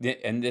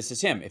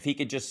him. If he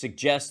could just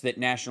suggest that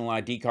national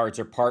ID cards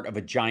are part of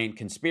a giant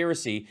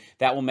conspiracy,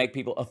 that will make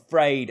people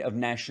afraid of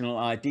national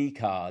ID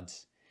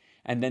cards.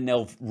 And then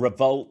they'll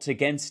revolt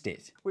against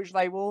it. Which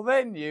they will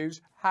then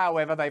use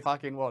however they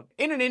fucking want.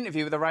 In an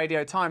interview with the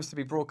Radio Times to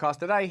be broadcast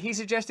today, he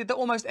suggested that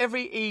almost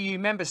every EU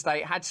member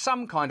state had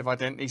some kind of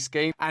identity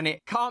scheme, and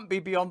it can't be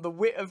beyond the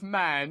wit of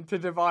man to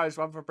devise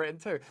one for Britain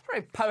too.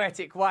 Very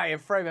poetic way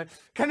of framing it.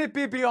 Can it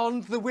be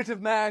beyond the wit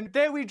of man?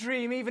 Dare we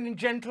dream, even in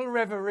gentle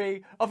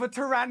reverie, of a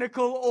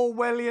tyrannical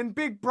Orwellian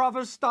Big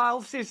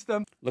Brother-style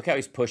system? Look how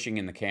he's pushing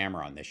in the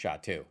camera on this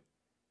shot too.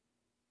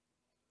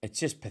 It's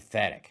just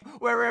pathetic.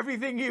 Where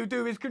everything you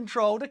do is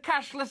controlled. A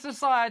cashless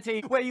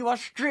society where you are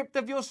stripped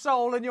of your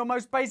soul and your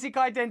most basic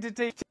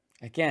identity.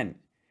 Again,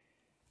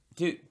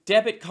 dude,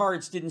 debit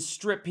cards didn't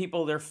strip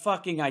people of their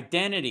fucking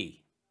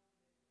identity.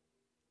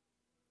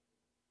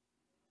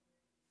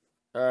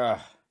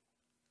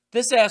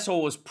 This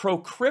asshole was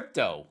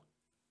pro-crypto.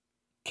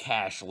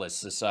 Cashless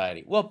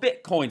society. Well,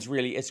 Bitcoin's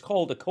really, it's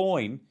called a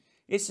coin.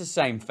 It's the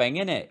same thing,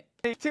 isn't it?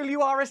 Till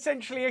you are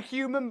essentially a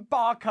human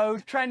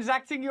barcode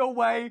transacting your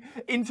way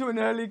into an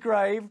early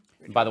grave.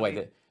 By the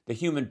way, the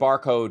human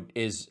barcode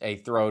is a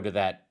throw to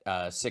that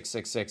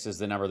 666 is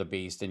the number of the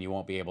beast, and you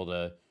won't be able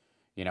to,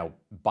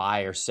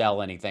 buy or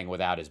sell anything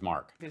without his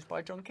mark. It's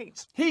by John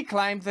Keats. He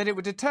claimed that it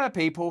would deter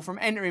people from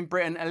entering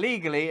Britain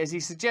illegally, as he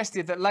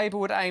suggested that Labour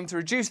would aim to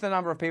reduce the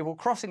number of people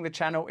crossing the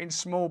channel in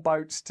small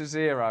boats to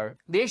zero.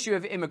 The issue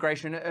of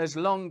immigration has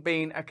long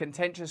been a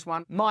contentious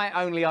one. My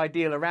only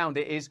ideal around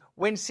it is,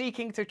 when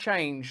seeking to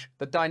change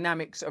the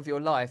dynamics of your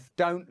life,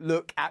 don't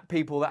look at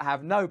people that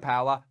have no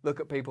power,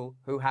 look at people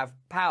who have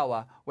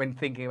power when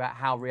thinking about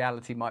how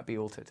reality might be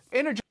altered.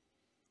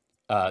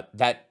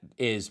 That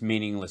is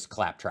meaningless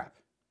claptrap.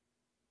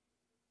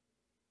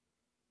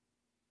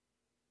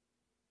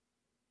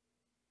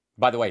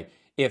 By the way,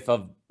 if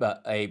a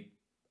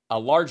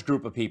large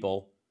group of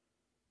people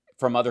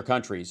from other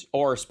countries,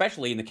 or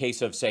especially in the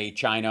case of, say,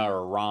 China or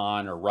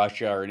Iran or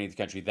Russia or any of the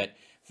countries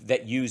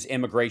that use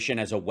immigration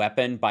as a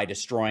weapon by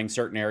destroying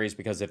certain areas,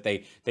 because if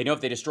they know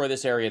if they destroy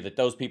this area that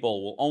those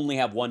people will only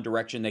have one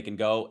direction they can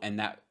go, and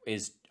that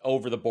is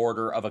over the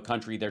border of a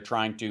country they're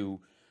trying to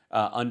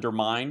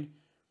undermine,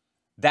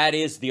 that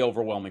is the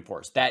overwhelming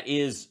force. That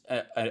is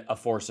a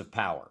force of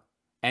power.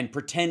 And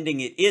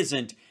pretending it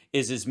isn't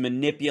is as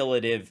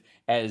manipulative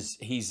as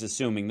he's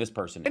assuming this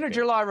person is. In a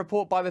July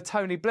report by the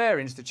Tony Blair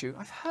Institute,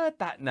 I've heard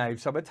that name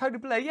somewhere. Tony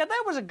Blair, yeah, there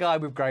was a guy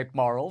with great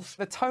morals.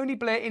 The Tony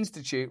Blair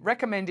Institute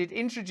recommended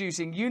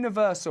introducing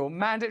universal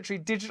mandatory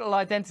digital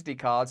identity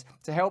cards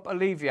to help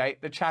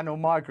alleviate the Channel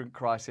migrant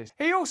crisis.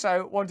 He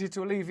also wanted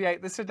to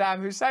alleviate the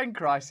Saddam Hussein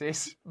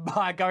crisis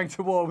by going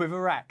to war with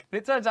Iraq.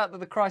 It turns out that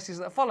the crisis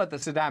that followed the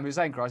Saddam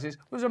Hussein crisis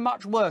was a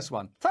much worse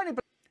one. Tony Blair,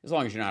 as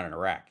long as you're not in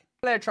Iraq.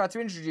 Blair tried to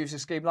introduce a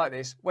scheme like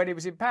this when he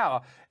was in power.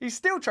 He's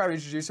still trying to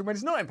introduce it when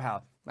he's not in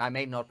power. I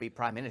may not be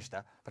Prime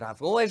Minister, but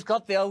I've always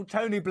got the old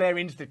Tony Blair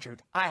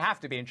Institute. I have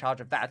to be in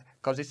charge of that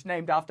because it's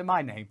named after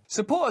my name.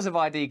 Supporters of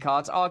ID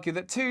cards argue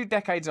that 2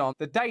 decades on,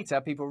 the data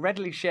people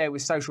readily share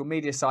with social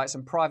media sites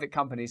and private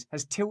companies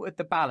has tilted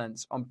the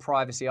balance on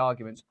privacy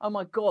arguments. Oh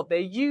my God, they're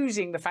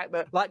using the fact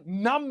that, like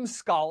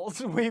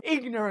numbskulls, we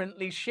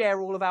ignorantly share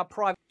all of our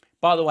private...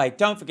 By the way,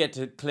 don't forget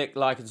to click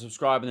like and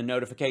subscribe and the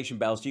notification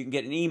bell so you can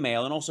get an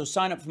email, and also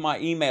sign up for my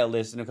email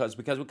list, and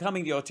because we're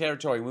coming to your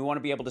territory and we want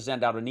to be able to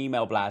send out an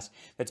email blast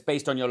that's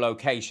based on your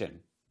location.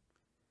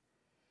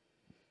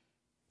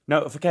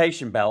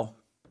 Notification bell.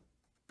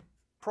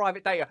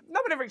 private data.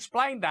 No one ever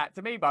explained that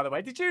to me, by the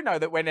way. Did you know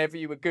that whenever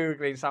you were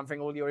Googling something,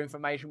 all your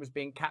information was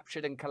being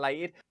captured and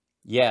collated?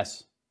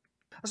 Yes.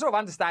 I sort of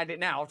understand it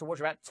now after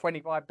watching about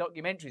 25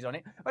 documentaries on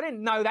it. I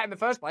didn't know that in the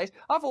first place.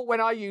 I thought when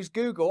I used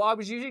Google, I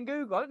was using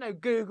Google. I didn't know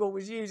Google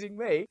was using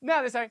me.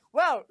 Now they're saying,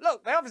 well,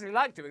 look, they obviously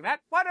like doing that.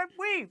 Why don't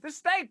we, the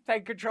state,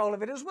 take control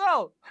of it as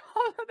well?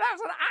 That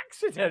was an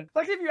accident.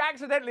 Like if you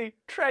accidentally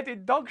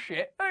treaded dog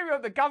shit, I don't even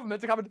want the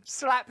government to come and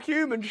slap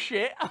human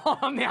shit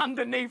on the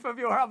underneath of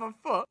your other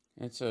foot.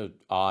 It's an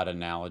odd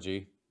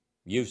analogy.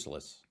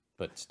 Useless.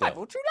 But still. I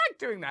thought you liked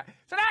doing that.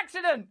 It's an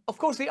accident. Of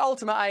course, the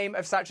ultimate aim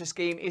of such a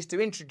scheme is to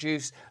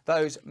introduce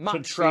those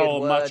much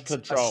feared words,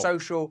 a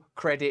social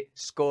credit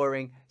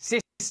scoring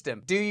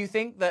system. Do you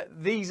think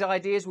that these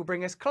ideas will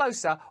bring us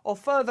closer or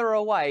further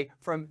away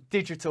from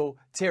digital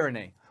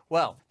tyranny?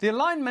 Well, the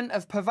alignment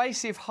of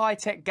pervasive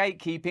high-tech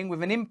gatekeeping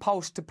with an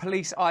impulse to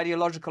police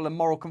ideological and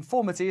moral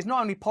conformity is not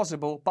only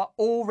possible, but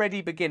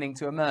already beginning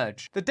to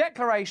emerge. The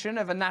declaration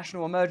of a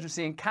national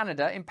emergency in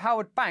Canada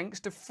empowered banks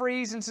to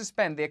freeze and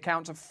suspend the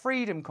accounts of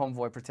Freedom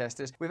Convoy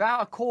protesters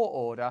without a court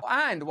order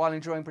and while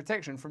enjoying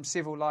protection from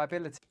civil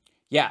liability.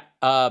 Yeah,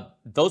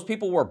 those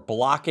people were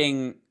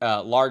blocking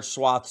large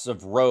swaths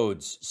of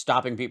roads,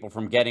 stopping people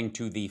from getting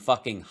to the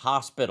fucking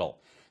hospital.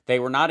 They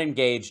were not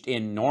engaged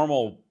in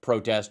normal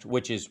protest,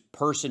 which is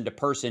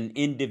person-to-person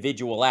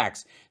individual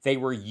acts. They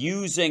were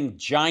using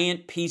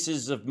giant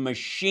pieces of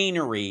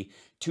machinery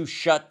to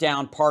shut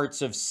down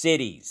parts of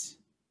cities.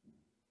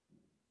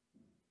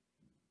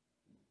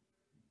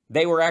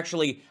 They were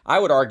actually, I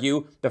would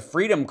argue, the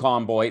Freedom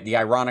Convoy, the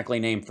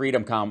ironically named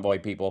Freedom Convoy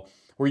people,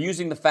 were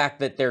using the fact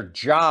that their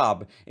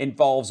job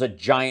involves a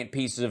giant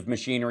piece of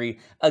machinery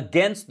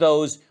against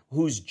those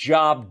whose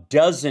job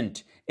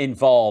doesn't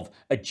involve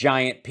a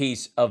giant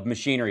piece of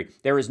machinery.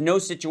 There is no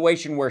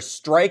situation where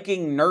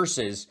striking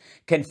nurses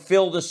can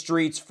fill the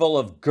streets full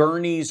of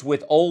gurneys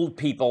with old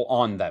people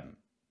on them.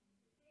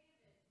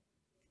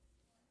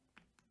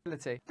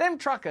 Them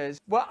truckers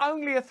were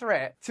only a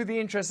threat to the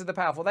interests of the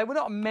powerful. They were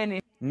not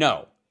men.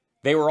 No,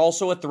 they were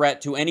also a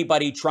threat to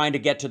anybody trying to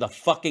get to the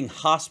fucking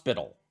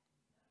hospital.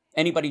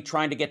 Anybody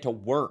trying to get to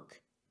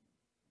work.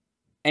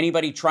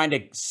 Anybody trying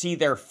to see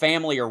their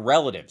family or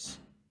relatives.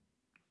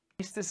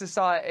 To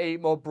society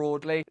more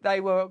broadly. They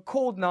were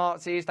called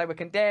Nazis, they were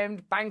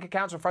condemned, bank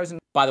accounts were frozen.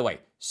 By the way,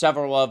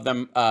 several of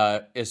them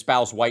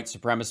espouse white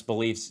supremacist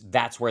beliefs.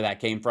 That's where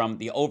that came from.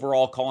 The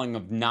overall calling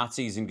of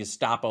Nazis and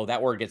Gestapo,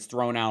 that word gets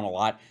thrown out a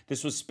lot.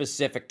 This was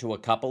specific to a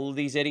couple of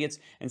these idiots.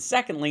 And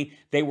secondly,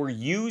 they were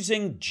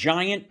using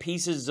giant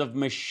pieces of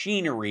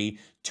machinery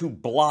to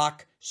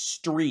block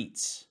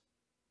streets.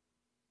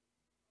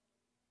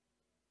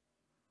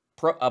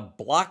 A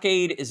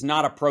blockade is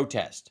not a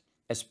protest.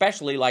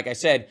 Especially, like I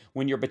said,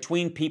 when you're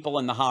between people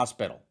in the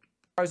hospital.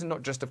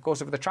 Not just, of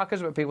course, of the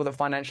truckers, but people that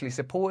financially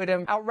supported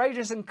them.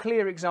 Outrageous and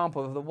clear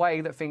example of the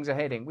way that things are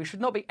heading. We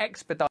should not be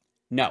expediting.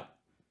 No.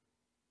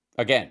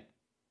 Again,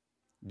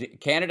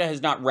 Canada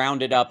has not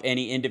rounded up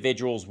any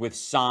individuals with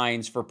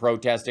signs for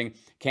protesting.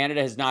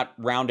 Canada has not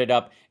rounded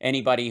up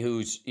anybody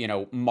who's,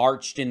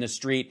 marched in the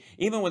street.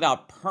 Even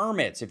without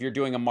permits, if you're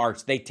doing a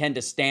march, they tend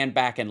to stand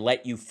back and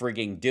let you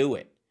frigging do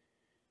it.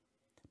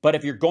 But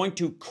if you're going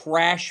to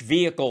crash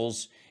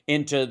vehicles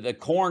into the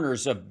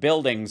corners of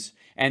buildings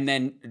and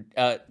then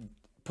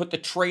put the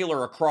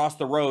trailer across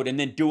the road and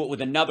then do it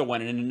with another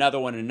one and another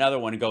one and another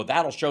one and go,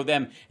 that'll show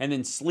them, and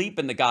then sleep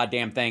in the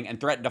goddamn thing and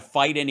threaten to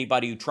fight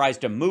anybody who tries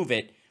to move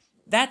it,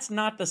 that's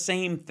not the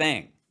same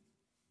thing.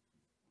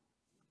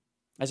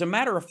 As a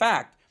matter of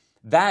fact,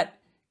 that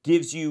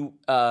gives you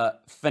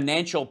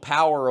financial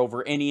power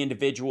over any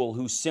individual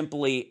who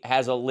simply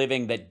has a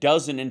living that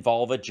doesn't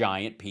involve a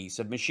giant piece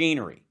of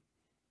machinery.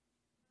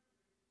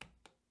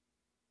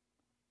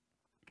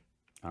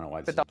 I don't know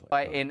why this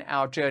is in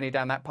our journey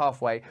down that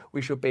pathway,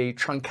 we should be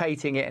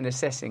truncating it and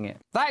assessing it.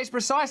 That is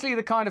precisely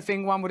the kind of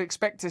thing one would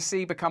expect to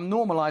see become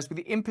normalized with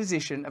the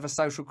imposition of a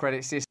social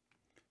credit system.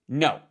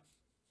 No,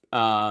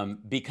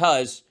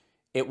 because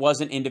it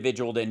wasn't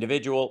individual to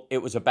individual. It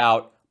was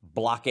about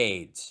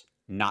blockades,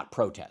 not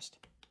protest.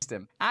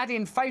 Add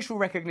in facial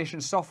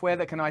recognition software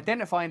that can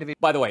identify individuals.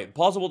 By the way,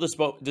 plausible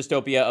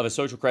dystopia of a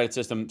social credit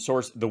system,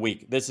 source The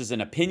Week. This is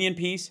an opinion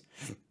piece,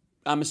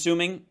 I'm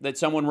assuming, that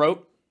someone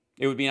wrote.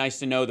 It would be nice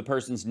to know the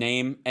person's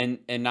name and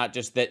not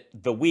just that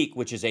The Week,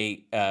 which is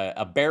a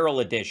Barrel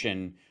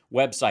Edition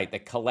website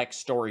that collects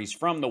stories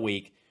from The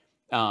Week,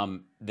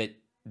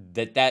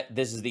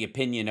 this is the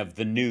opinion of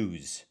the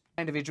news.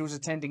 Individuals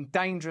attending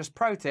dangerous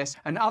protests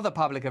and other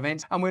public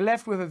events, and we're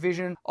left with a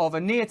vision of a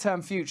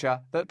near-term future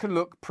that could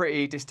look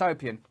pretty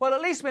dystopian. Well,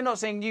 at least we're not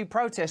seeing new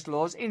protest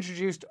laws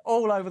introduced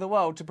all over the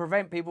world to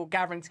prevent people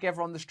gathering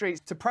together on the streets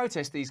to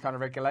protest these kind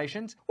of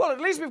regulations. Well, at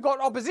least we've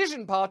got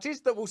opposition parties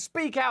that will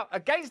speak out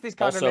against this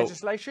kind of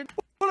legislation.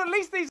 Well, at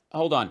least these...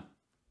 Hold on.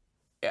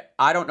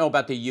 I don't know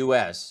about the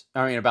US,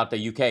 about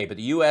the UK, but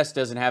the US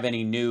doesn't have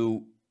any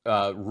new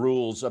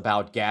rules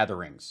about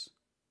gatherings.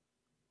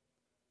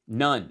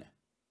 None.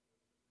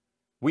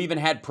 We even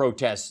had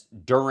protests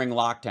during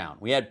lockdown.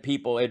 We had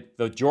people,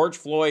 the George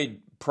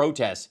Floyd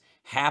protests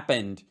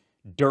happened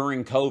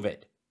during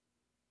COVID.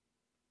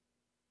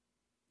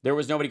 There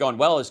was nobody going,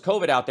 well, is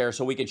COVID out there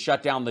so we can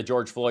shut down the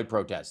George Floyd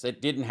protests?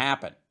 It didn't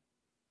happen.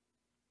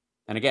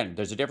 And again,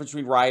 there's a difference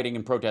between rioting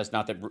and protest,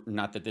 not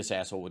that this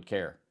asshole would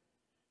care.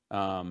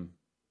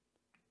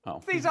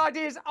 These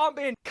ideas aren't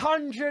being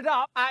conjured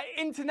up at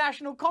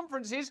international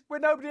conferences where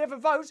nobody ever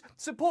votes,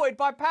 supported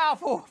by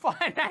powerful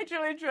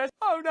financial interests.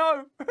 Oh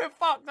no, we're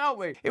fucked, aren't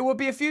we? It will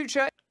be a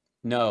future.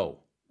 No.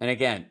 And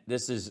again,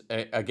 this is,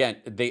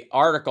 the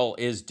article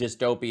is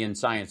dystopian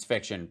science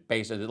fiction,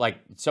 basically, like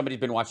somebody's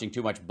been watching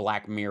too much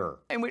Black Mirror.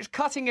 In which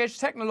cutting-edge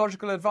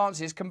technological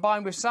advances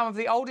combine with some of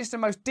the oldest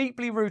and most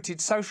deeply rooted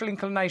social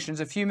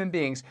inclinations of human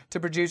beings to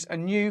produce a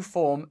new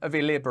form of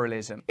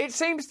illiberalism. It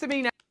seems to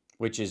me now,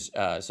 which is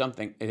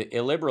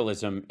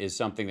illiberalism is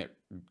something that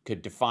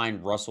could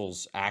define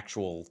Russell's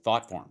actual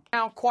thought form.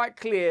 Now quite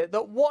clear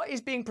that what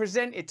is being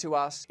presented to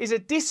us is a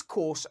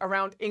discourse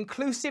around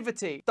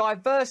inclusivity,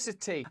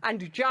 diversity,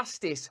 and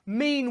justice.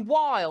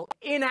 Meanwhile,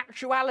 in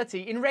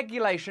actuality, in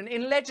regulation,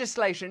 in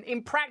legislation,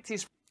 in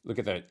practice. Look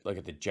at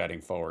the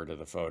jutting forward of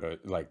the photo,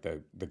 like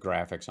the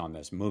graphics on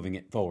this, moving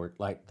it forward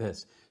like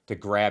this to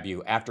grab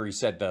you. After he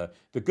said the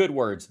good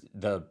words,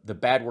 the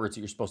bad words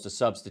that you're supposed to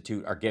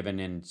substitute are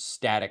given in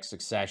static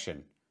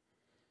succession.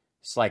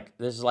 It's like,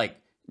 this is like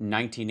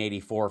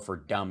 1984 for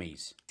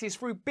dummies.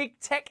 Through big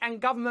tech and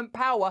government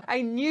power,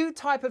 a new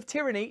type of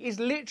tyranny is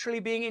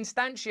literally being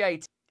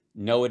instantiated.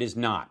 No, it is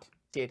not.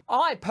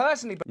 I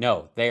personally...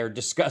 No, they are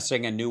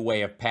discussing a new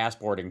way of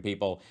passporting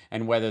people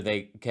and whether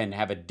they can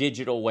have a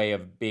digital way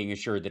of being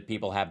assured that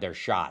people have their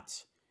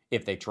shots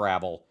if they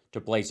travel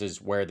to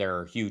places where there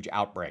are huge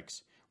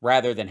outbreaks,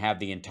 rather than have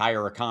the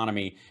entire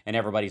economy and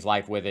everybody's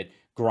life with it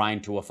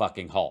grind to a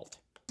fucking halt.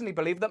 I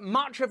believe that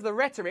much of the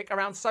rhetoric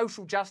around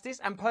social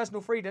justice and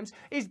personal freedoms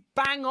is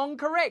bang on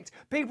correct.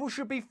 People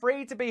should be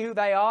free to be who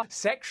they are,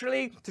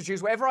 sexually, to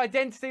choose whatever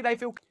identity they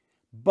feel...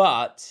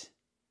 But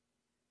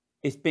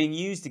it's being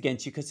used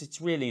against you because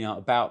it's really not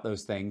about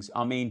those things.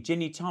 I mean,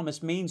 Ginny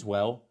Thomas means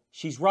well.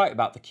 She's right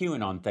about the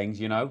QAnon things,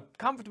 you know.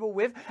 ...comfortable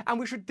with, and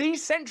we should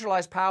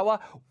decentralize power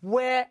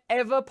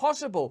wherever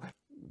possible.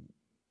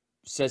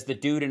 Says the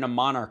dude in a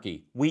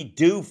monarchy. We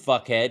do,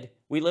 fuckhead.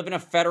 We live in a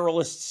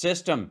federalist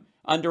system.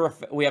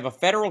 We have a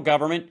federal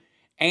government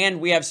and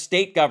we have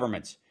state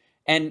governments.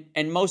 And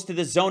most of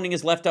the zoning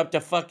is left up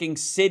to fucking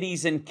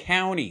cities and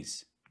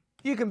counties.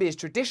 You can be as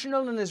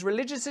traditional and as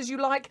religious as you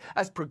like,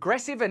 as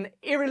progressive and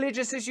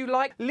irreligious as you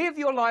like. Live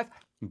your life.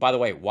 By the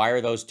way, why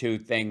are those two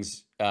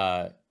things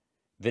the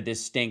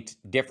distinct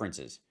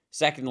differences?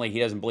 Secondly, he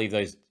doesn't believe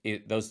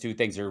those two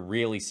things are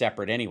really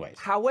separate anyways.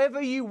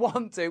 However you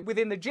want to,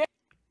 within the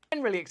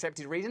generally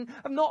accepted reason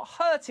of not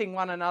hurting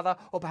one another,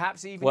 or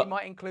perhaps even you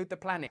might include the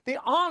planet. The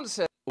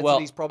answer to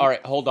these problems... All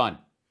right, hold on.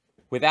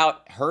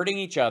 Without hurting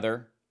each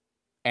other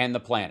and the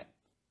planet,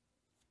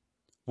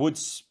 would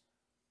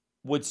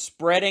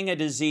spreading a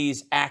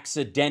disease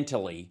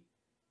accidentally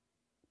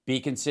be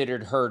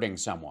considered hurting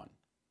someone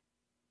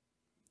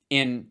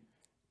in,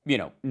 you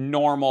know,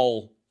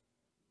 normal,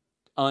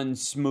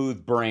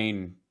 unsmooth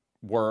brain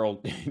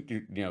world,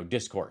 you know,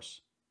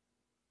 discourse?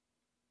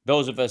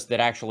 Those of us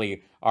that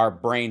actually, our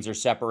brains are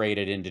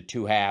separated into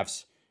two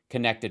halves,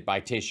 connected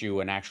by tissue,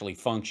 and actually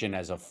function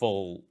as a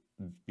full,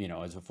 you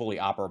know, as a fully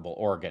operable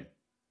organ.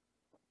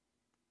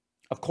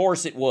 Of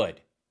course it would.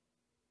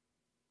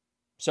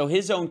 So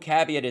his own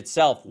caveat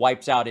itself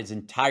wipes out his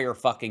entire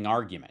fucking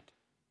argument.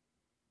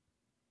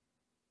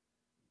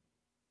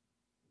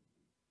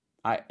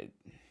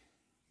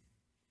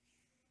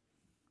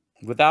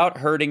 Without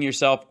hurting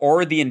yourself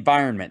or the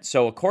environment.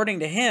 So according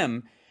to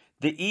him,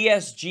 the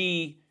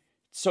ESG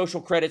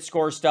social credit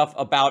score stuff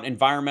about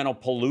environmental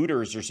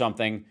polluters or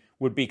something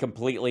would be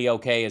completely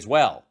okay as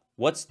well.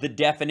 What's the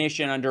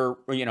definition under,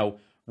 you know,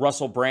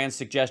 Russell Brand's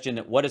suggestion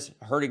that what does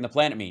hurting the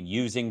planet mean?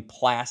 Using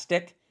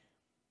plastic?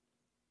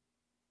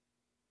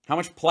 How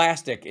much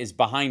plastic is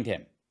behind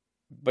him?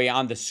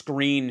 Beyond the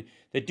screen.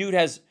 The dude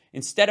has,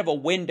 instead of a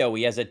window,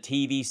 he has a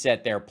TV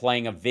set there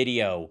playing a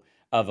video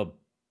of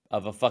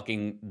a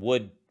fucking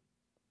wood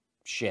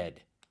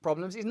shed.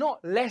 Problems is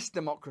not less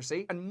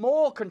democracy and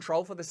more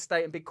control for the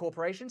state and big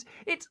corporations.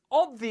 It's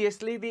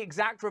obviously the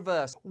exact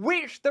reverse.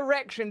 Which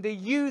direction do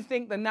you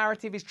think the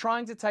narrative is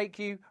trying to take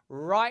you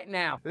right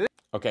now?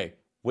 Okay,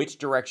 which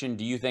direction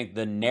do you think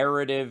the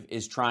narrative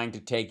is trying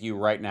to take you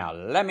right now?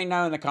 Let me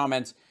know in the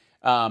comments.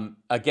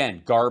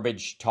 Again,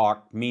 garbage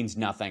talk means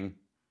nothing.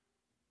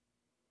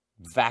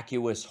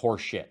 Vacuous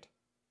horseshit.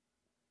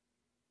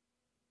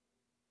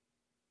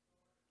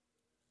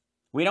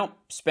 We don't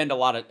spend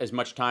as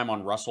much time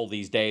on Russell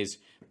these days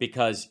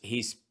because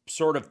he's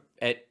sort of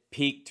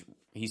peaked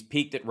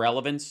at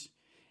relevance,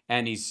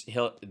 and he's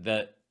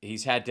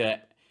had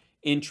to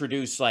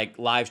introduce like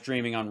live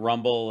streaming on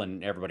Rumble,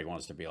 and everybody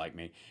wants to be like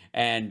me,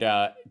 and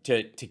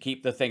to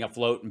keep the thing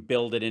afloat and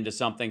build it into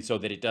something so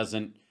that it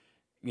doesn't,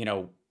 you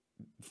know,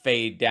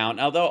 fade down.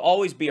 Now there'll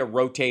always be a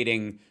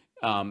rotating,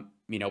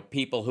 you know,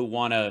 people who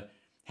want to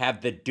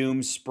have the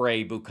doom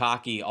spray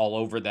bukkake all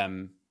over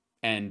them.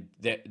 And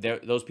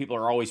those people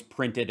are always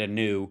printed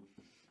anew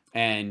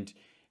And,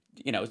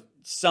 you know,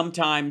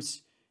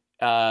 sometimes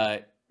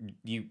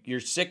you're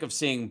sick of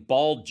seeing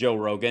bald Joe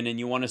Rogan and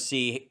you want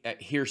to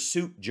hear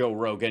suit Joe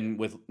Rogan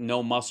with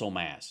no muscle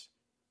mass.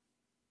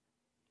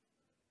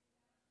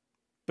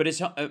 But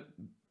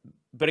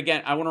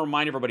again, I want to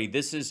remind everybody,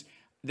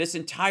 this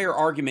entire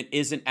argument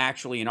isn't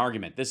actually an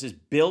argument. This is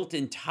built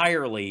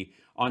entirely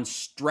on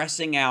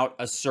stressing out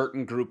a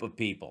certain group of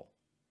people,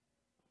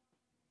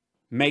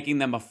 making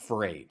them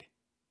afraid.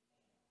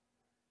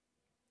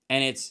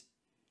 And it's,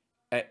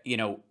 you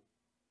know,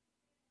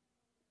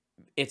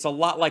 it's a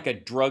lot like a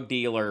drug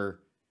dealer,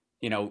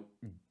 you know,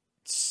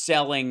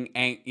 selling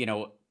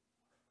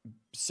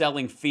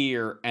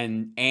fear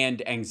and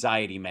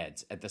anxiety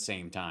meds at the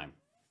same time.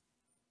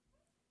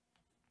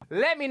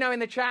 Let me know in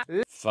the chat.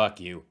 Fuck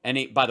you.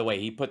 And by the way,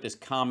 he put this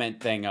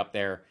comment thing up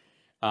there,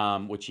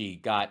 which he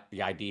got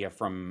the idea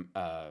from,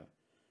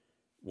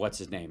 what's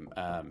his name?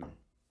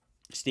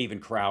 Steven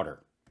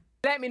Crowder.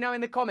 Let me know in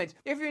the comments.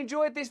 If you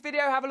enjoyed this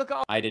video, have a look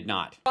at I did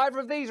not. either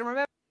of these. And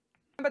remember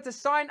to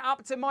sign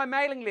up to my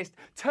mailing list.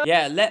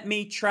 Yeah, let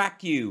me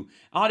track you.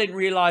 I didn't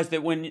realize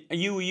that when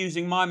you were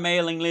using my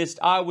mailing list,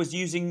 I was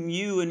using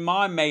you in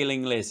my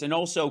mailing list. And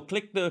also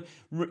click the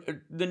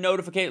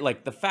notification.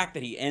 Like, the fact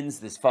that he ends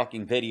this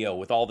fucking video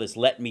with all this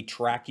let me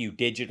track you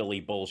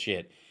digitally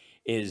bullshit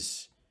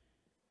is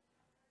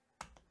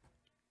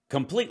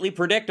completely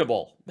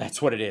predictable.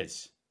 That's what it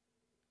is.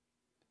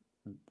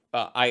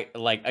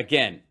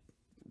 Again,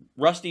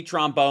 Rusty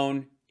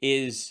Trombone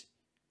is,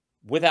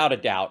 without a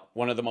doubt,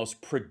 one of the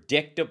most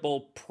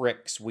predictable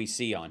pricks we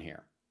see on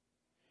here.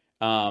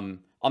 On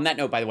that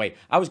note, by the way,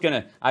 I've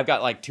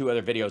got like 2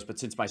 other videos, but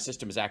since my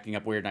system is acting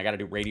up weird and I got to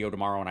do radio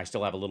tomorrow and I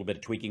still have a little bit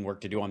of tweaking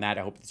work to do on that,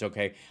 I hope it's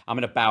okay. I'm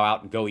going to bow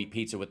out and go eat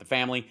pizza with the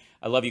family.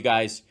 I love you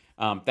guys.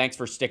 Thanks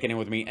for sticking in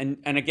with me.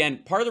 And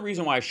again, part of the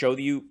reason why I show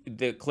you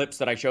the clips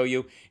that I show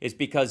you is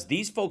because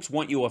these folks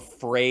want you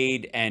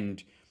afraid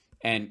and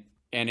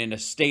in a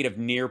state of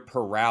near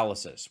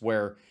paralysis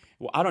where,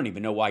 well, I don't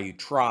even know why you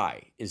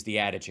try, is the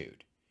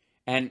attitude.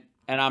 And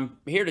I'm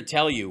here to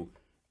tell you,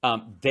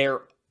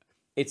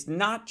 it's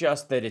not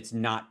just that it's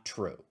not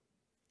true.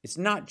 It's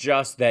not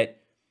just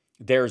that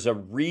there's a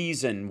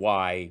reason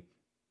why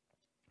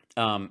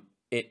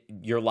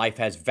your life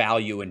has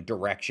value and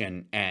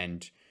direction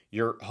and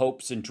your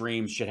hopes and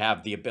dreams should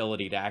have the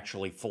ability to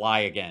actually fly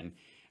again.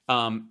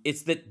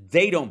 It's that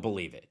they don't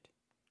believe it.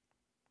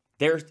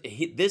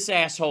 This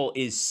asshole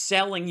is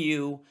selling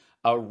you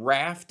a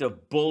raft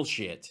of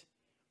bullshit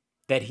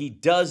that he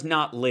does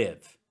not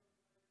live.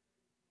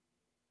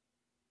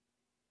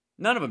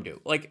 None of them do.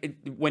 Like,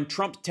 when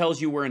Trump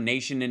tells you we're a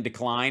nation in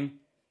decline,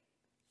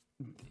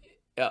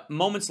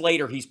 moments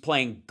later he's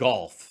playing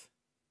golf.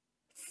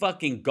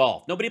 Fucking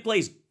golf. Nobody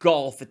plays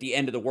golf at the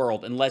end of the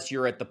world unless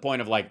you're at the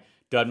point of like,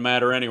 doesn't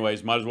matter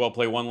anyways, might as well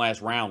play one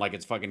last round like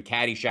it's fucking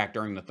Caddyshack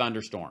during the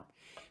thunderstorm.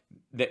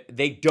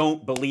 They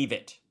don't believe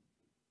it.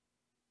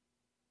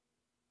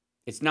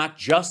 It's not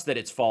just that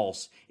it's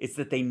false, it's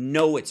that they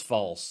know it's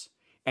false.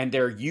 And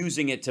they're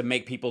using it to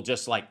make people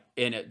just like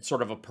in a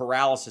sort of a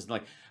paralysis.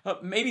 Like, oh,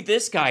 maybe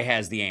this guy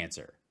has the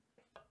answer.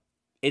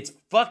 It's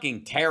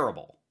fucking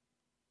terrible.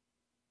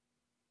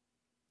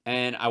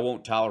 And I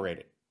won't tolerate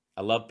it.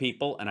 I love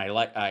people, and I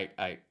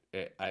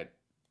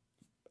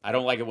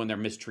don't like it when they're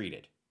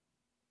mistreated.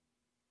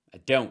 I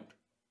don't.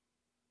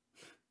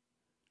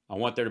 I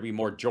want there to be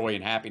more joy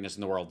and happiness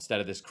in the world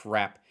instead of this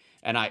crap.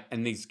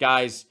 And these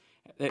guys,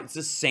 it's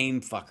the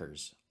same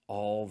fuckers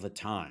all the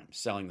time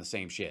selling the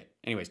same shit.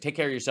 Anyways, take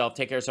care of yourself.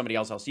 Take care of somebody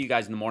else. I'll see you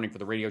guys in the morning for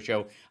the radio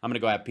show. I'm going to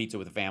go have pizza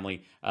with the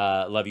family.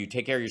 Love you.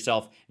 Take care of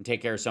yourself and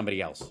take care of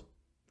somebody else.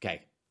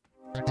 Okay.